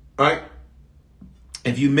right.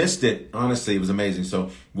 If you missed it, honestly, it was amazing. So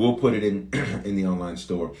we'll put it in the online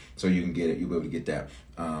store so you can get it. You'll be able to get that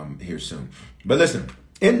here soon. But listen,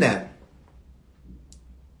 in that,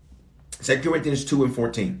 2 Corinthians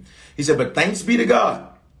 2:14. He said, but thanks be to God,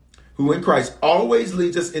 who in Christ always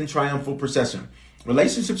leads us in triumphal procession.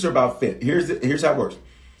 Relationships are about fit. Here's how it works.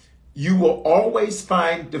 You will always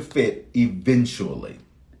find the fit eventually.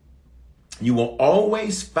 You will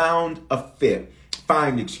always find a fit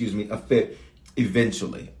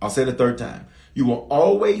eventually. I'll say it a third time. You will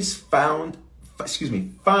always find a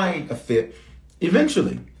fit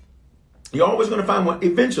eventually. You're always going to find one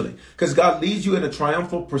eventually because God leads you in a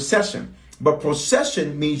triumphal procession. But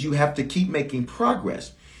procession means you have to keep making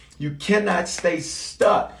progress. You cannot stay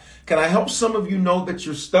stuck. Can I help some of you know that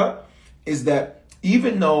you're stuck? Is that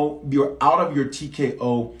even though you're out of your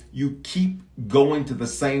TKO, you keep going to the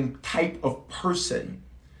same type of person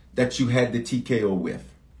that you had the TKO with.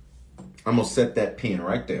 I'm going to set that pin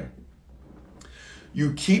right there.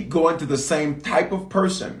 You keep going to the same type of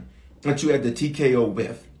person that you had the TKO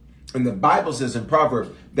with. And the Bible says in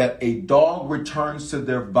Proverbs that a dog returns to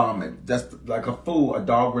their vomit. That's like a fool, a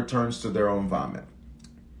dog returns to their own vomit.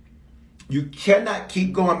 You cannot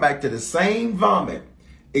keep going back to the same vomit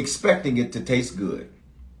expecting it to taste good.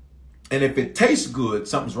 And if it tastes good,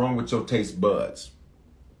 something's wrong with your taste buds.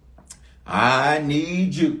 I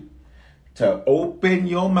need you to open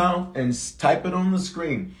your mouth and type it on the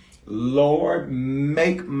screen. Lord,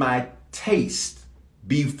 make my taste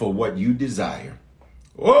be for what you desire.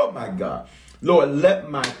 Oh my God. Lord, let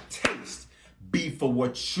my taste be for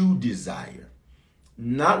what you desire.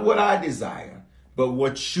 Not what I desire, but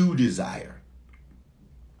what you desire.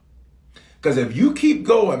 Because if you keep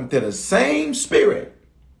going to the same spirit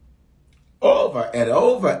over and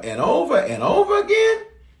over and over and over again,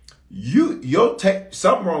 you'll take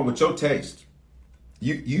something wrong with your taste.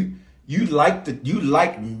 You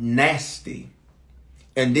like nasty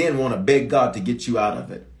and then want to beg God to get you out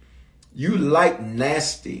of it. You like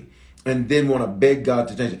nasty and then want to beg God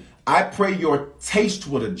to change it. I pray your taste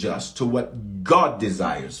would adjust to what God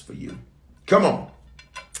desires for you. Come on.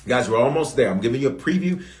 Guys, we're almost there. I'm giving you a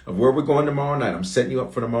preview of where we're going tomorrow night. I'm setting you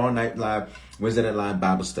up for tomorrow night live, Wednesday night live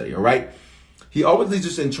Bible study. All right. He always leads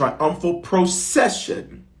us in triumphal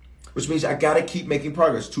procession, which means I got to keep making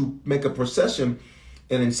progress to make a procession.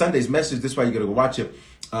 And in Sunday's message, this is why you got to go watch it.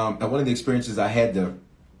 And one of the experiences I had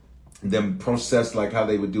them process like how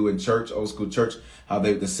they would do in church, old school church, how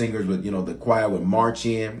the singers would, the choir would march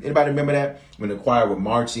in. Anybody remember that? When the choir would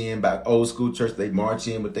march in back old school church, they'd march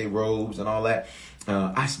in with their robes and all that.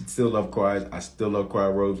 I still love choirs. I still love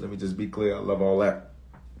choir robes. Let me just be clear. I love all that.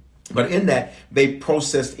 But in that, they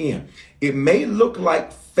processed in. It may look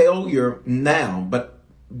like failure now, but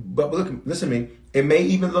look, listen to me. It may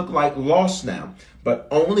even look like loss now, but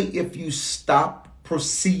only if you stop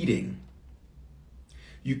proceeding.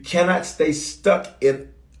 You cannot stay stuck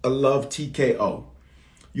in a love TKO.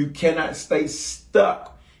 You cannot stay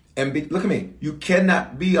stuck and look at me. You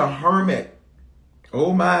cannot be a hermit.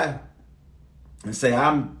 Oh my. And say,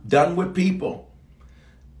 I'm done with people.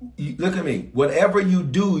 Look at me. Whatever you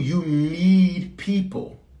do, you need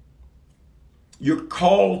people. You're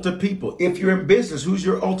called to people. If you're in business, who's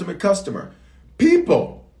your ultimate customer?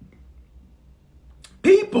 People.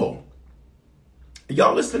 People.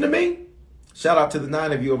 Y'all listen to me? Shout out to the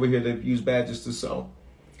 9 of you over here that use badges to sow.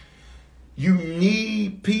 You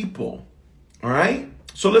need people. All right?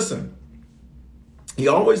 So listen. He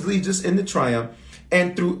always leads us into triumph,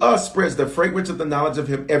 and through us spreads the fragrance of the knowledge of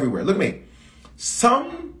him everywhere. Look at me.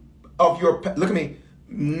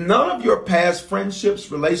 None of your past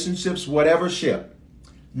friendships, relationships, whatever ship,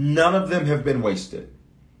 none of them have been wasted.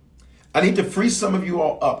 I need to free some of you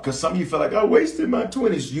all up because some of you feel like I wasted my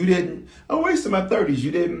 20s. You didn't. I wasted my 30s.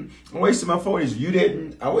 You didn't. I wasted my 40s. You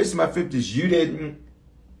didn't. I wasted my 50s. You didn't.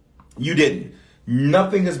 You didn't.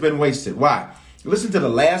 Nothing has been wasted. Why? Listen to the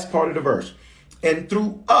last part of the verse. And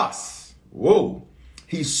through us, whoa,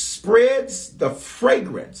 he spreads the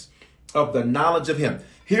fragrance of the knowledge of him.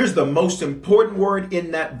 Here's the most important word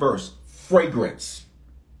in that verse. Fragrance.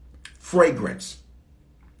 Fragrance.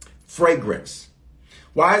 Fragrance.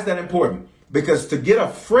 Why is that important? Because to get a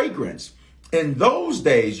fragrance in those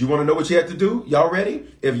days, you want to know what you had to do? Y'all ready?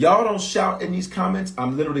 If y'all don't shout in these comments,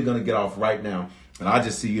 I'm literally going to get off right now and I'll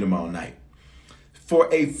just see you tomorrow night.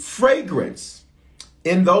 For a fragrance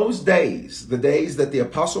in those days, the days that the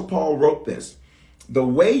Apostle Paul wrote this, the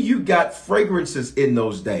way you got fragrances in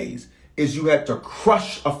those days is you had to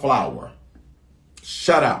crush a flower.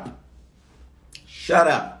 Shut up. Shut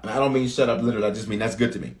up. And I don't mean shut up literally. I just mean that's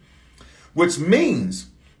good to me. Which means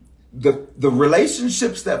the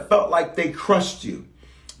relationships that felt like they crushed you,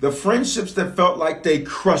 the friendships that felt like they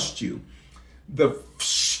crushed you, the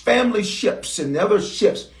family ships and the other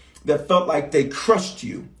ships that felt like they crushed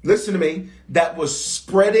you. Listen to me. That was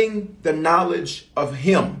spreading the knowledge of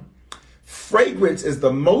him. Fragrance is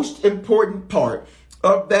the most important part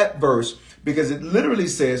of that verse because it literally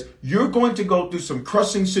says you're going to go through some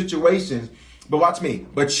crushing situations, but watch me,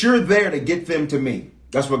 but you're there to get them to me.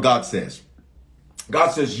 That's what God says.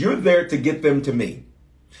 God says, you're there to get them to me.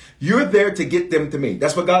 You're there to get them to me.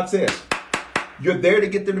 That's what God says. You're there to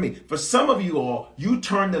get them to me. For some of you all, you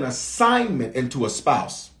turned an assignment into a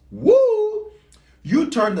spouse. Woo! You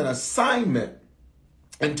turned an assignment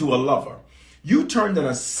into a lover. You turned an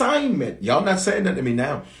assignment. Y'all not saying that to me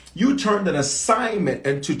now. You turned an assignment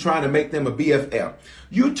into trying to make them a BFF.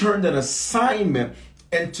 You turned an assignment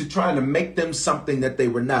into trying to make them something that they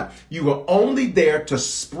were not. You were only there to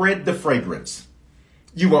spread the fragrance.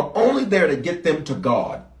 You were only there to get them to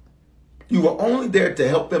God. You were only there to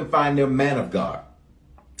help them find their man of God.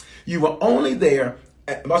 You were only there,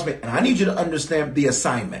 and I need you to understand the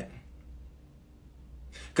assignment.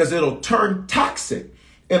 Because it'll turn toxic,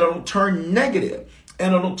 and it'll turn negative,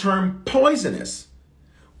 and it'll turn poisonous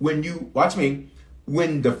when you, watch me,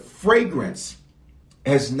 when the fragrance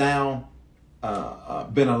has now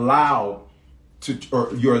been allowed to,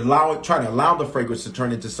 or you're trying to allow the fragrance to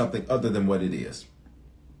turn into something other than what it is.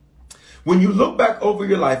 When you look back over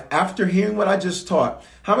your life after hearing what I just taught,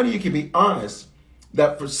 how many of you can be honest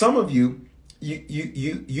that for some of you,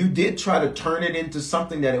 you did try to turn it into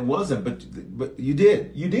something that it wasn't, but you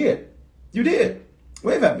did.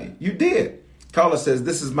 Wave at me. You did. Carla says,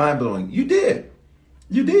 this is mind blowing. You did.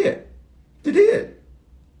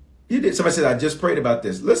 Somebody said, I just prayed about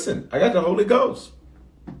this. Listen, I got the Holy Ghost.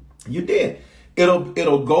 You did.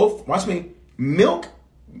 It'll go, watch me, milk.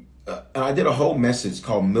 I did a whole message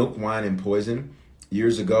called Milk, Wine, and Poison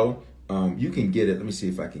years ago. You can get it. Let me see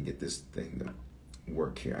if I can get this thing to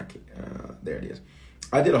work here. There it is.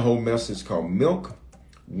 I did a whole message called Milk,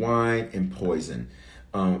 Wine, and Poison.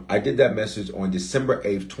 I did that message on December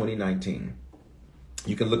 8th, 2019.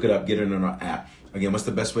 You can look it up, get it on our app. Again, what's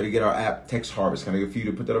the best way to get our app? Text Harvest. Can I get for you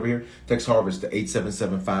to put that over here? Text Harvest to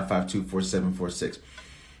 877-552-4746.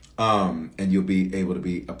 And you'll be able to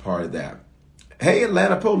be a part of that. Hey,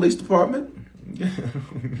 Atlanta Police Department.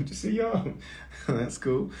 Good to see y'all. That's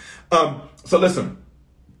cool. So listen,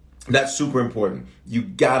 that's super important. You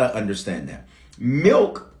gotta understand that.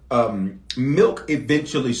 Milk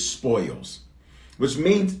eventually spoils, which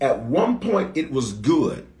means at one point it was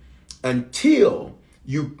good until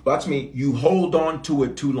you hold on to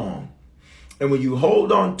it too long. And when you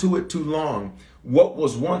hold on to it too long, what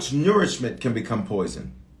was once nourishment can become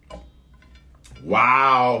poison.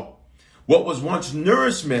 Wow. What was once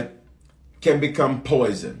nourishment can become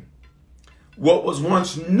poison. What was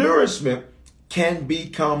once nourishment can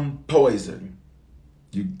become poison.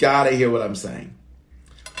 You gotta hear what I'm saying.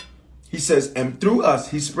 He says, and through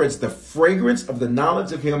us, he spreads the fragrance of the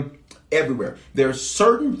knowledge of him everywhere. There are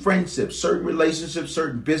certain friendships, certain relationships,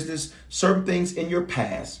 certain business, certain things in your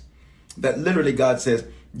past that literally God says,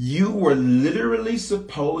 you were literally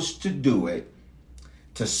supposed to do it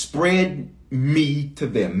to spread me to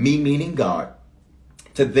them. Me meaning God,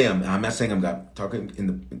 to them. I'm not saying I'm not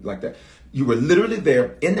talking like that. You were literally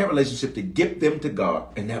there in that relationship to get them to God,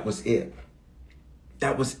 and that was it.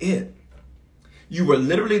 That was it. You were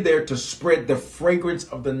literally there to spread the fragrance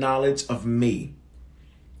of the knowledge of me.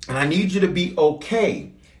 And I need you to be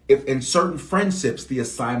okay if in certain friendships the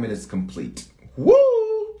assignment is complete.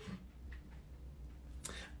 Woo!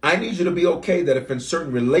 I need you to be okay that if in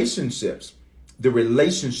certain relationships, the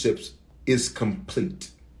relationships is complete.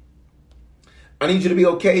 I need you to be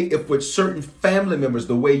okay if with certain family members,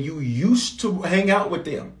 the way you used to hang out with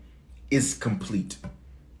them is complete.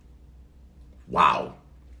 Wow.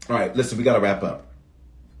 All right, listen, we got to wrap up.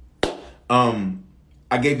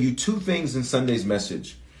 I gave you two things in Sunday's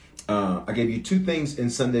message. That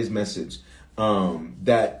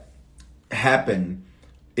happen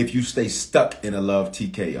if you stay stuck in a love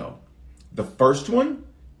TKO. The first one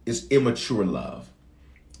is immature love.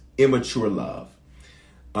 Immature love.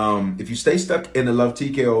 If you stay stuck in a love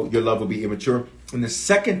TKO, your love will be immature. And the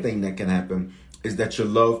second thing that can happen is that your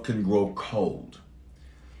love can grow cold.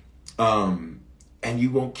 And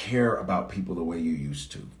you won't care about people the way you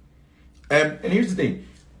used to. And here's the thing.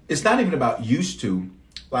 It's not even about used to.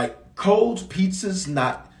 Like cold pizza's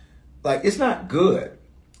not, like it's not good.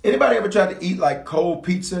 Anybody ever tried to eat like cold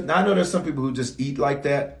pizza? Now I know there's some people who just eat like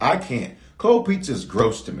that. I can't. Cold pizza is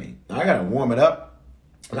gross to me. I gotta warm it up.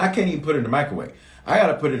 And I can't even put it in the microwave. I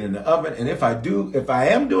gotta put it in the oven. And if I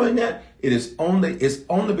am doing that, it's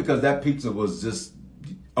only because that pizza was just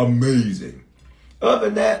amazing. Other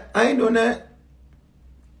than that, I ain't doing that.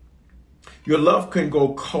 Your love can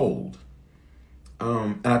go cold.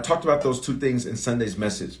 And I talked about those two things in Sunday's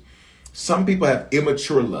message. Some people have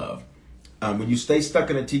immature love. When you stay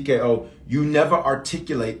stuck in a TKO, you never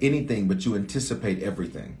articulate anything, but you anticipate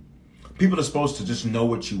everything. People are supposed to just know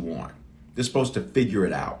what you want. They're supposed to figure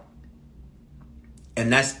it out.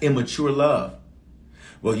 And that's immature love.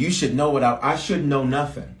 Well, you should know what I should know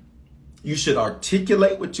nothing. You should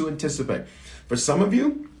articulate what you anticipate. For some of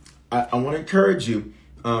you, I want to encourage you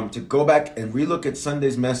to go back and relook at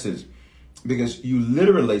Sunday's message, because you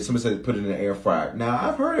literally, somebody said put it in the air fryer. Now,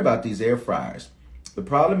 I've heard about these air fryers. The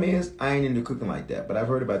problem is I ain't into cooking like that, but I've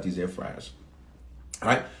heard about these air fryers. All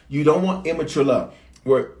right? You don't want immature love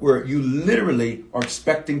where you literally are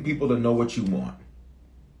expecting people to know what you want.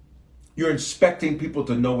 You're expecting people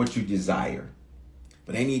to know what you desire.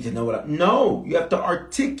 But they need to know no, you have to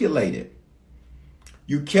articulate it.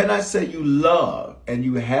 You cannot say you love and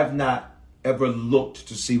you have not ever looked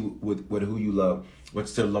to see with who you love,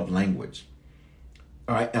 what's their love language.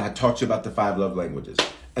 All right, and I taught you about the 5 love languages.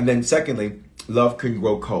 And then secondly, love can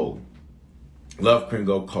grow cold. Love can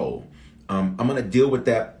go cold. I'm going to deal with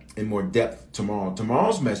that in more depth tomorrow.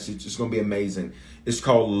 Tomorrow's message is going to be amazing. It's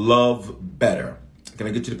called Love Better. Can I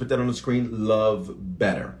get you to put that on the screen? Love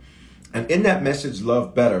Better. And in that message,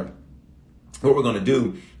 Love Better, what we're going to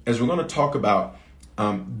do is we're going to talk about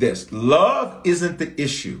this. Love isn't the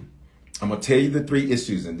issue. I'm going to tell you the 3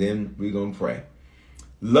 issues and then we're going to pray.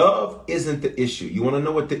 Love isn't the issue. You want to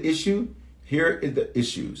know what the issue? Here are the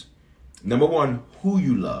issues. Number 1, who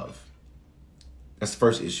you love. That's the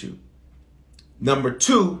first issue. Number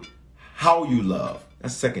 2, how you love.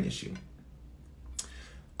 That's the second issue.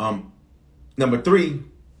 Number 3,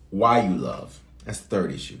 why you love. That's the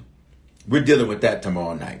third issue. We're dealing with that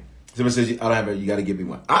tomorrow night. Someone says, I don't have it, you got to give me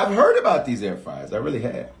one. I've heard about these air fryers. I really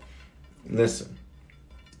have. Listen.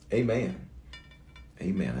 Amen.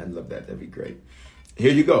 Amen. I love that. That'd be great.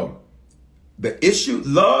 Here you go. The issue,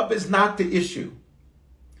 love is not the issue.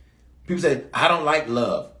 People say, I don't like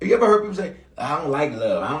love. Have you ever heard people say, I don't like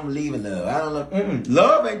love. I don't believe in love. I don't love.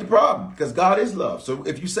 Love ain't the problem because God is love. So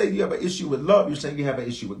if you say you have an issue with love, you're saying you have an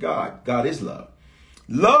issue with God. God is love.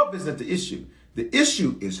 Love isn't the issue. The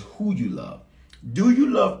issue is who you love. Do you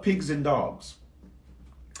love pigs and dogs?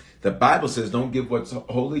 The Bible says don't give what's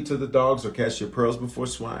holy to the dogs or cast your pearls before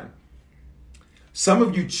swine. Some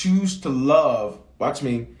of you choose to love, watch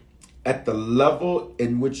me, at the level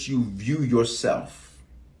in which you view yourself.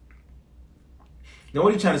 Now, what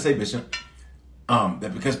are you trying to say, Bishop?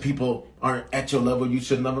 That because people aren't at your level, you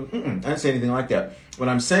shouldn't love them? I didn't say anything like that. What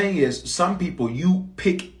I'm saying is some people, you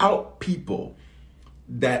pick out people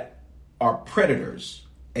that are predators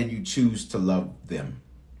and you choose to love them.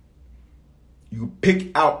 You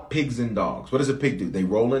pick out pigs and dogs. What does a pig do? They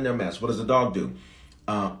roll in their mess. What does a dog do?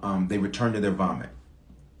 They return to their vomit.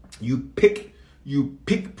 You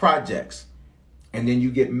pick projects, and then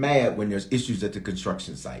you get mad when there's issues at the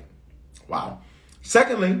construction site. Wow.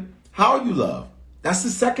 Secondly, how you love. That's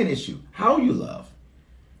the second issue. How you love.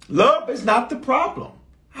 Love is not the problem.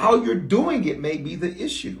 How you're doing it may be the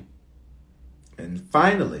issue. And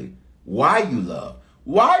finally, why you love.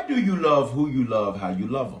 Why do you love who you love, how you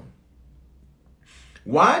love them?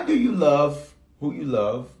 Why do you love who you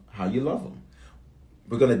love, how you love them?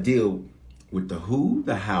 We're going to deal with the who,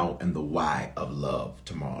 the how, and the why of love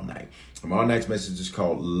tomorrow night. Tomorrow night's message is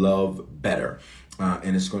called Love Better.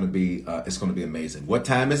 And it's going to be amazing. What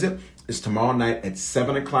time is it? It's tomorrow night at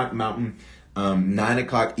 7 o'clock Mountain, 9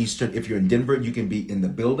 o'clock Eastern. If you're in Denver, you can be in the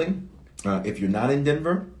building. If you're not in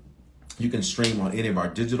Denver, You can stream on any of our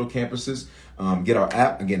digital campuses. Get our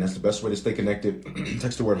app. Again, that's the best way to stay connected.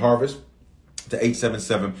 Text the word harvest to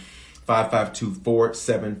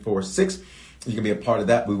 877-552-4746. You can be a part of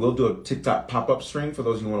that. We will do a TikTok pop-up stream for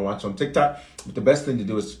those who want to watch on TikTok. But the best thing to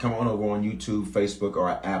do is come on over on YouTube, Facebook, or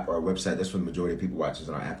our app or our website. That's where the majority of people watch is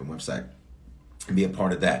on our app and website. And be a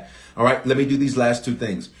part of that. All right, let me do these last two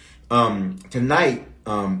things. Tonight,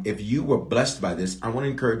 if you were blessed by this, I want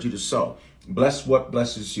to encourage you to sow. Bless what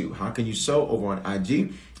blesses you. How can you sow? Over on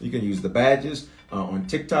IG, you can use the badges. On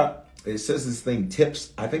TikTok, it says this thing,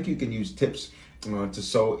 tips. I think you can use tips to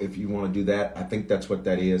sow if you want to do that. I think that's what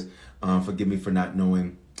that is. Forgive me for not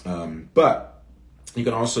knowing. But you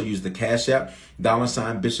can also use the Cash App,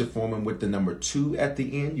 $ Bishop Foreman with the number 2 at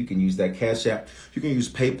the end. You can use that Cash App. You can use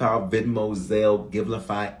PayPal, Venmo, Zelle,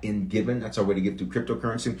 Givelify, Given. That's our way to give through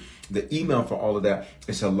cryptocurrency. The email for all of that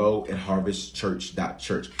is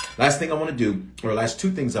hello@harvestchurch.church. Last thing I want to do, or last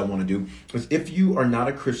two things I want to do, is if you are not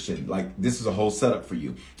a Christian, like this is a whole setup for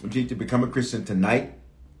you. If you need to become a Christian tonight,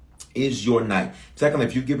 is your night. Secondly,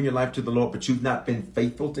 if you've given your life to the Lord, but you've not been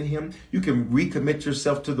faithful to him, you can recommit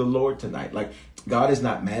yourself to the Lord tonight. Like, God is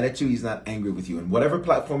not mad at you. He's not angry with you. And whatever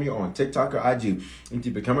platform you're on, TikTok or IG, if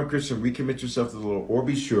you become a Christian, recommit yourself to the Lord, or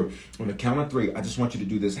be sure on the count of 3, I just want you to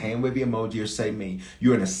do this hand wavy emoji or say me.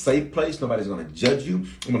 You're in a safe place. Nobody's going to judge you.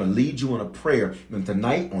 I'm going to lead you in a prayer. And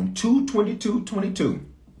tonight on 2/22/22,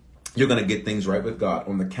 you're going to get things right with God.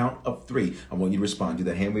 On the count of 3, I want you to respond. Do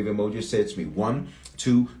that hand wave emoji. Say it to me. 1,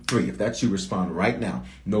 2, 3. If that's you, respond right now.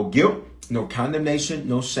 No guilt, no condemnation,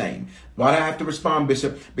 no shame. Why do I have to respond,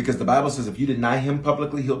 Bishop? Because the Bible says if you deny him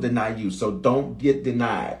publicly, he'll deny you. So don't get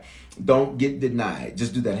denied. Don't get denied.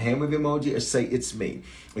 Just do that hand wave emoji or say it's me.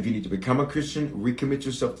 If you need to become a Christian, recommit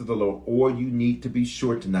yourself to the Lord, or you need to be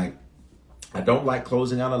sure tonight. I don't like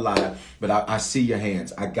closing out a lie, but I see your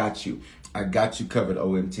hands. I got you. I got you covered,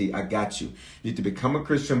 OMT. I got you. You need to become a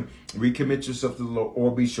Christian, recommit yourself to the Lord,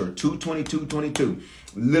 or be sure. 2/22/22.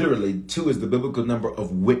 Literally, 2 is the biblical number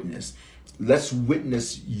of witness. Let's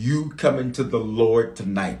witness you coming to the Lord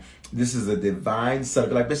tonight. This is a divine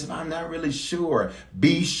subject. Like, Bishop, I'm not really sure.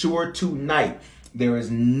 Be sure tonight. There is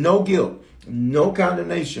no guilt, no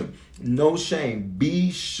condemnation, no shame.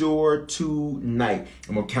 Be sure tonight.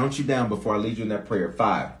 I'm going to count you down before I lead you in that prayer.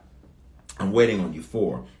 5. I'm waiting on you.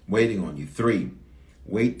 4. Waiting on you. 3.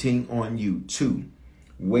 Waiting on you. 2.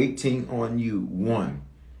 Waiting on you. 1.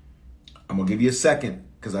 I'm going to give you a second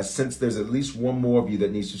because I sense there's at least one more of you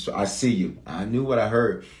that needs to show. I see you. I knew what I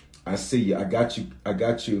heard. I see you. I got you. I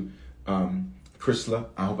got you. Chrysla.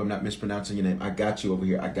 I hope I'm not mispronouncing your name. I got you over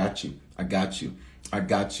here. I got you. I got you. I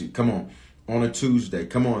got you. Come on. On a Tuesday.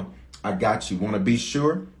 Come on. I got you. Want to be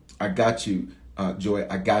sure? I got you. Joy.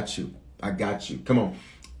 I got you. I got you. Come on.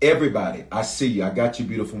 Everybody, I see you. I got you,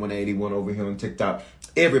 beautiful 181 over here on TikTok.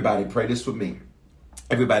 Everybody, pray this with me.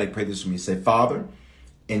 Everybody, pray this with me. Say, Father,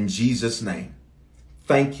 in Jesus' name,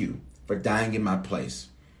 thank you for dying in my place.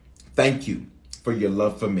 Thank you for your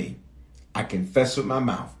love for me. I confess with my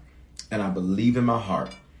mouth and I believe in my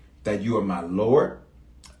heart that you are my Lord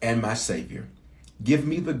and my Savior. Give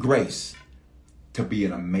me the grace to be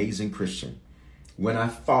an amazing Christian. When I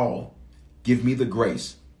fall, give me the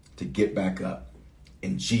grace to get back up.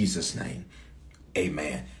 In Jesus' name,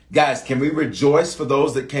 amen. Guys, can we rejoice for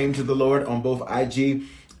those that came to the Lord on both IG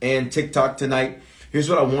and TikTok tonight? Here's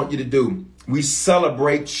what I want you to do. We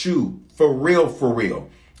celebrate you for real, for real.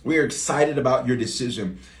 We are excited about your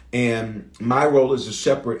decision. And my role as a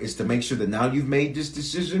shepherd is to make sure that now you've made this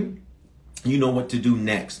decision, you know what to do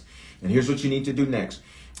next. And here's what you need to do next.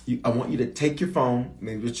 I want you to take your phone,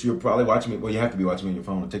 which you're probably watching me. Well, you have to be watching me on your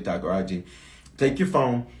phone on TikTok or IG. Take your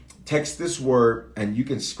phone. Text this word, and you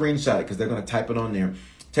can screenshot it because they're going to type it on there.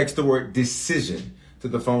 Text the word decision to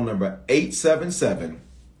the phone number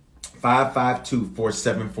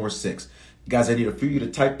 877-552-4746. Guys, I need a few of you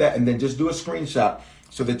to type that and then just do a screenshot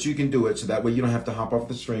so that you can do it. So that way you don't have to hop off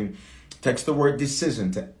the stream. Text the word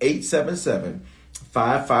decision to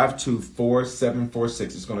 877-552-4746.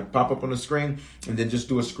 It's going to pop up on the screen and then just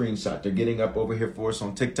do a screenshot. They're getting up over here for us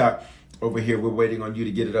on TikTok. Over here, we're waiting on you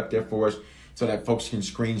to get it up there for us, so that folks can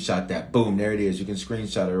screenshot that. Boom, there it is. You can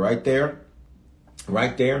screenshot it right there.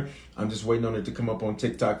 Right there. I'm just waiting on it to come up on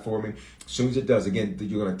TikTok for me. As soon as it does, again,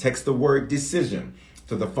 you're going to text the word decision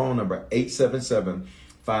to the phone number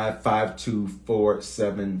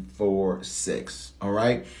 877-552-4746. All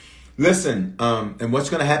right? Listen, and what's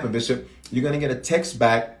going to happen, Bishop? You're going to get a text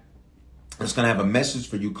back. It's going to have a message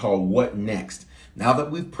for you called What Next? Now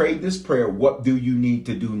that we've prayed this prayer, what do you need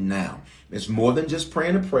to do now? It's more than just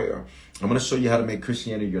praying a prayer. I'm going to show you how to make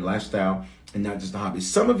Christianity your lifestyle and not just a hobby.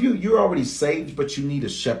 Some of you, you're already saved, but you need a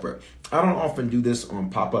shepherd. I don't often do this on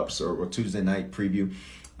pop-ups or Tuesday night preview.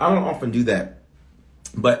 I don't often do that.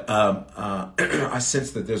 But I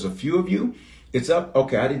sense that there's a few of you. It's up.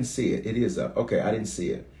 Okay, I didn't see it. It is up. Okay, I didn't see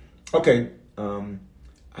it. Okay, I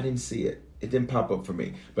didn't see it. It didn't pop up for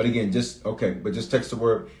me. But again, just text the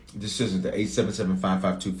word decision to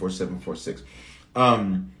 877-552-4746.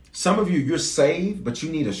 Some of you, you're saved, but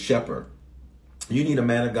you need a shepherd. You need a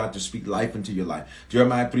man of God to speak life into your life.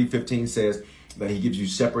 Jeremiah 3:15 says that he gives you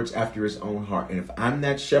shepherds after his own heart. And if I'm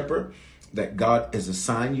that shepherd that God has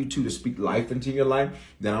assigned you to speak life into your life,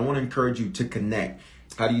 then I want to encourage you to connect.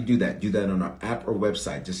 How do you do that? Do that on our app or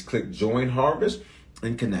website. Just click Join Harvest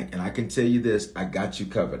and connect. And I can tell you this, I got you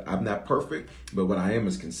covered. I'm not perfect, but what I am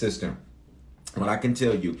is consistent. What I can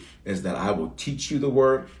tell you is that I will teach you the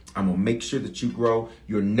word. I'm going to make sure that you grow.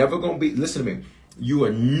 You're never going to be, listen to me, you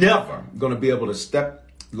are never going to be able to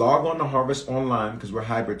log on to Harvest online, because we're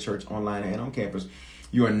hybrid church online and on campus.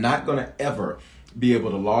 You are not going to ever be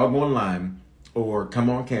able to log online or come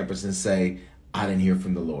on campus and say, I didn't hear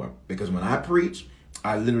from the Lord. Because when I preach,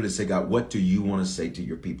 I literally say, God, what do you want to say to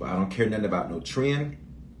your people? I don't care nothing about no trend.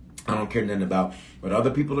 I don't care nothing about what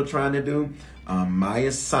other people are trying to do. My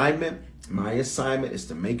assignment is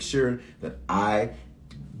to make sure that I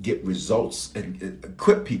get results and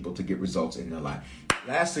equip people to get results in their life.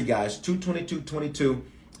 Lastly, guys, 2/22/22.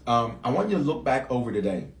 I want you to look back over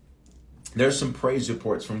today. There's some praise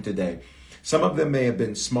reports from today. Some of them may have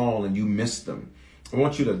been small and you missed them. I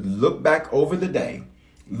want you to look back over the day.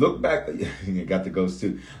 Look back. You got the ghost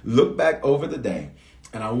too. Look back over the day.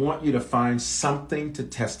 And I want you to find something to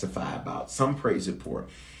testify about. Some praise report.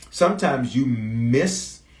 Sometimes you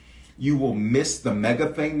will miss the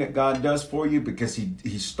mega thing that God does for you because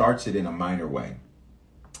he starts it in a minor way.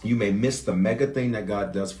 You may miss the mega thing that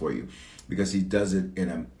God does for you because he does it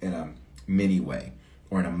in a mini way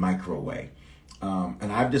or in a micro way.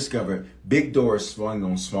 And I've discovered big doors swung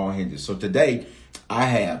on small hinges. So today I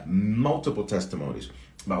have multiple testimonies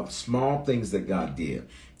about small things that God did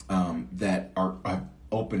that are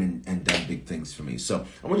open and done big things for me. So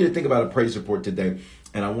I want you to think about a praise report today,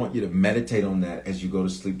 and I want you to meditate on that as you go to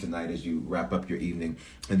sleep tonight, as you wrap up your evening,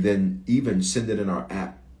 and then even send it in our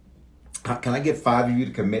app. Can I get 5 of you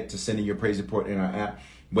to commit to sending your praise report in our app?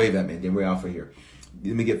 Wave at me, then we're out for here.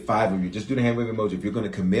 Let me get 5 of you. Just do the hand wave emoji if you're going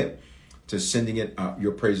to commit to sending it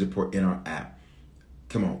your praise report in our app.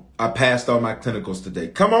 Come on. I passed all my clinicals today.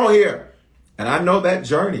 Come on here. And I know that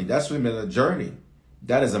journey. That's been a journey.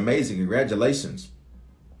 That is amazing. Congratulations.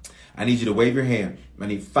 I need you to wave your hand. I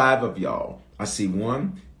need 5 of y'all. I see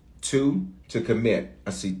 1, 2 to commit.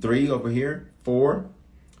 I see 3 over here, 4,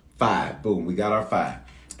 5. Boom. We got our 5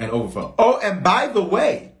 and overflow. Oh, and by the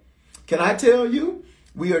way, can I tell you,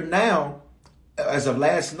 we are now, as of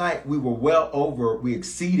last night, we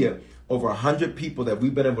exceeded over 100 people that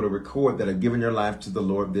we've been able to record that have given their life to the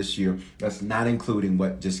Lord this year. That's not including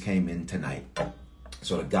what just came in tonight.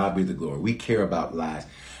 So to God be the glory. We care about lives.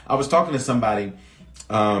 I was talking to somebody,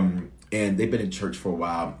 and they've been in church for a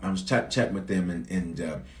while. I was chatting with them and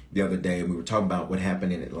the other day, and we were talking about what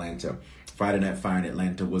happened in Atlanta. Friday Night Fire in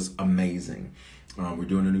Atlanta was amazing. We're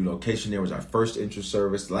doing a new location there. It was our first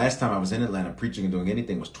intra-service. The last time I was in Atlanta preaching and doing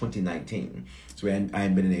anything was 2019. So I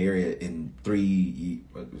hadn't been in the area in 3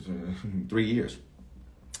 years.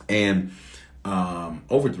 And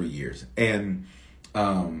over 3 years. And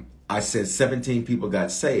I said 17 people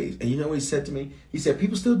got saved. And you know what he said to me? He said,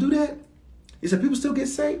 people still do that? He said, people still get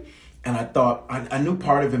saved? And I thought, I knew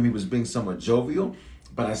part of him, he was being somewhat jovial.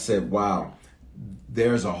 But I said, wow,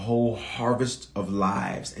 there's a whole harvest of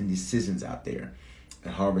lives and decisions out there.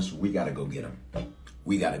 And Harvest, we got to go get them.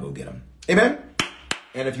 We got to go get them. Amen?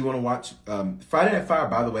 And if you want to watch, Friday Night Fire,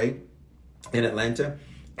 by the way, in Atlanta,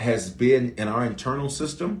 has been, in our internal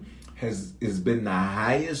system, has been the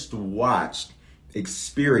highest watched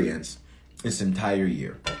experience this entire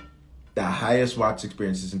year. The highest watched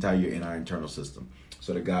experience this entire year in our internal system.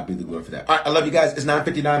 So to God be the glory for that. All right, I love you guys. It's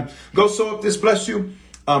 9:59. Go sow if this bless you.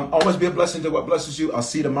 Always be a blessing to what blesses you. I'll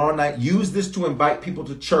see you tomorrow night. Use this to invite people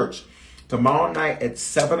to church. Tomorrow night at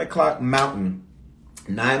 7 o'clock Mountain,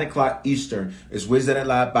 9 o'clock Eastern is Wednesday Night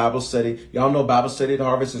Live Bible Study. Y'all know Bible Study at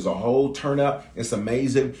Harvest is a whole turn up. It's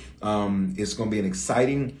amazing. It's going to be an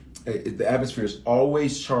exciting, the atmosphere is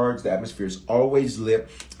always charged. The atmosphere is always lit.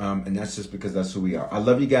 And that's just because that's who we are. I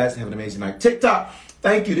love you guys. Have an amazing night. TikTok,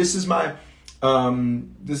 thank you. This is my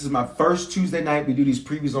This is my first Tuesday night. We do these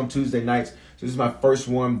previews on Tuesday nights. So this is my first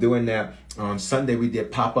one doing that. On Sunday, we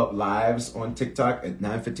did pop-up lives on TikTok at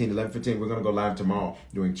 9:15, 11:15. We're going to go live tomorrow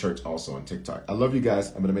doing church also on TikTok. I love you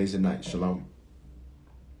guys. Have an amazing night. Shalom.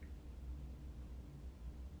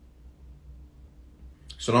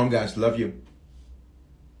 Shalom, guys. Love you.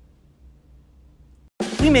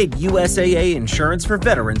 We made USAA insurance for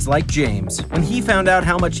veterans like James. When he found out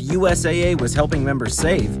how much USAA was helping members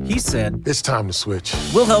save, he said, "It's time to switch."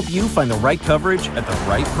 We'll help you find the right coverage at the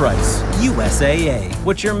right price. USAA.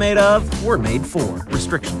 What you're made of, we're made for.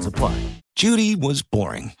 Restrictions apply. Judy was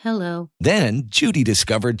boring. Hello. Then Judy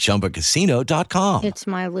discovered ChumbaCasino.com. It's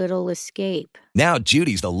my little escape. Now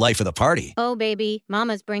Judy's the life of the party. Oh, baby,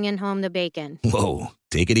 mama's bringing home the bacon. Whoa,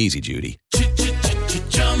 take it easy, Judy.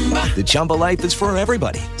 The Chumba life is for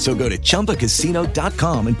everybody. So go to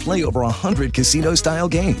ChumbaCasino.com and play over 100 casino-style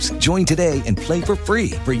games. Join today and play for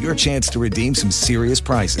free for your chance to redeem some serious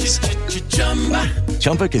prizes.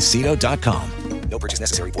 ChumbaCasino.com. No purchase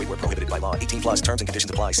necessary. Void where prohibited by law. 18+ terms and conditions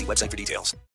apply. See website for details.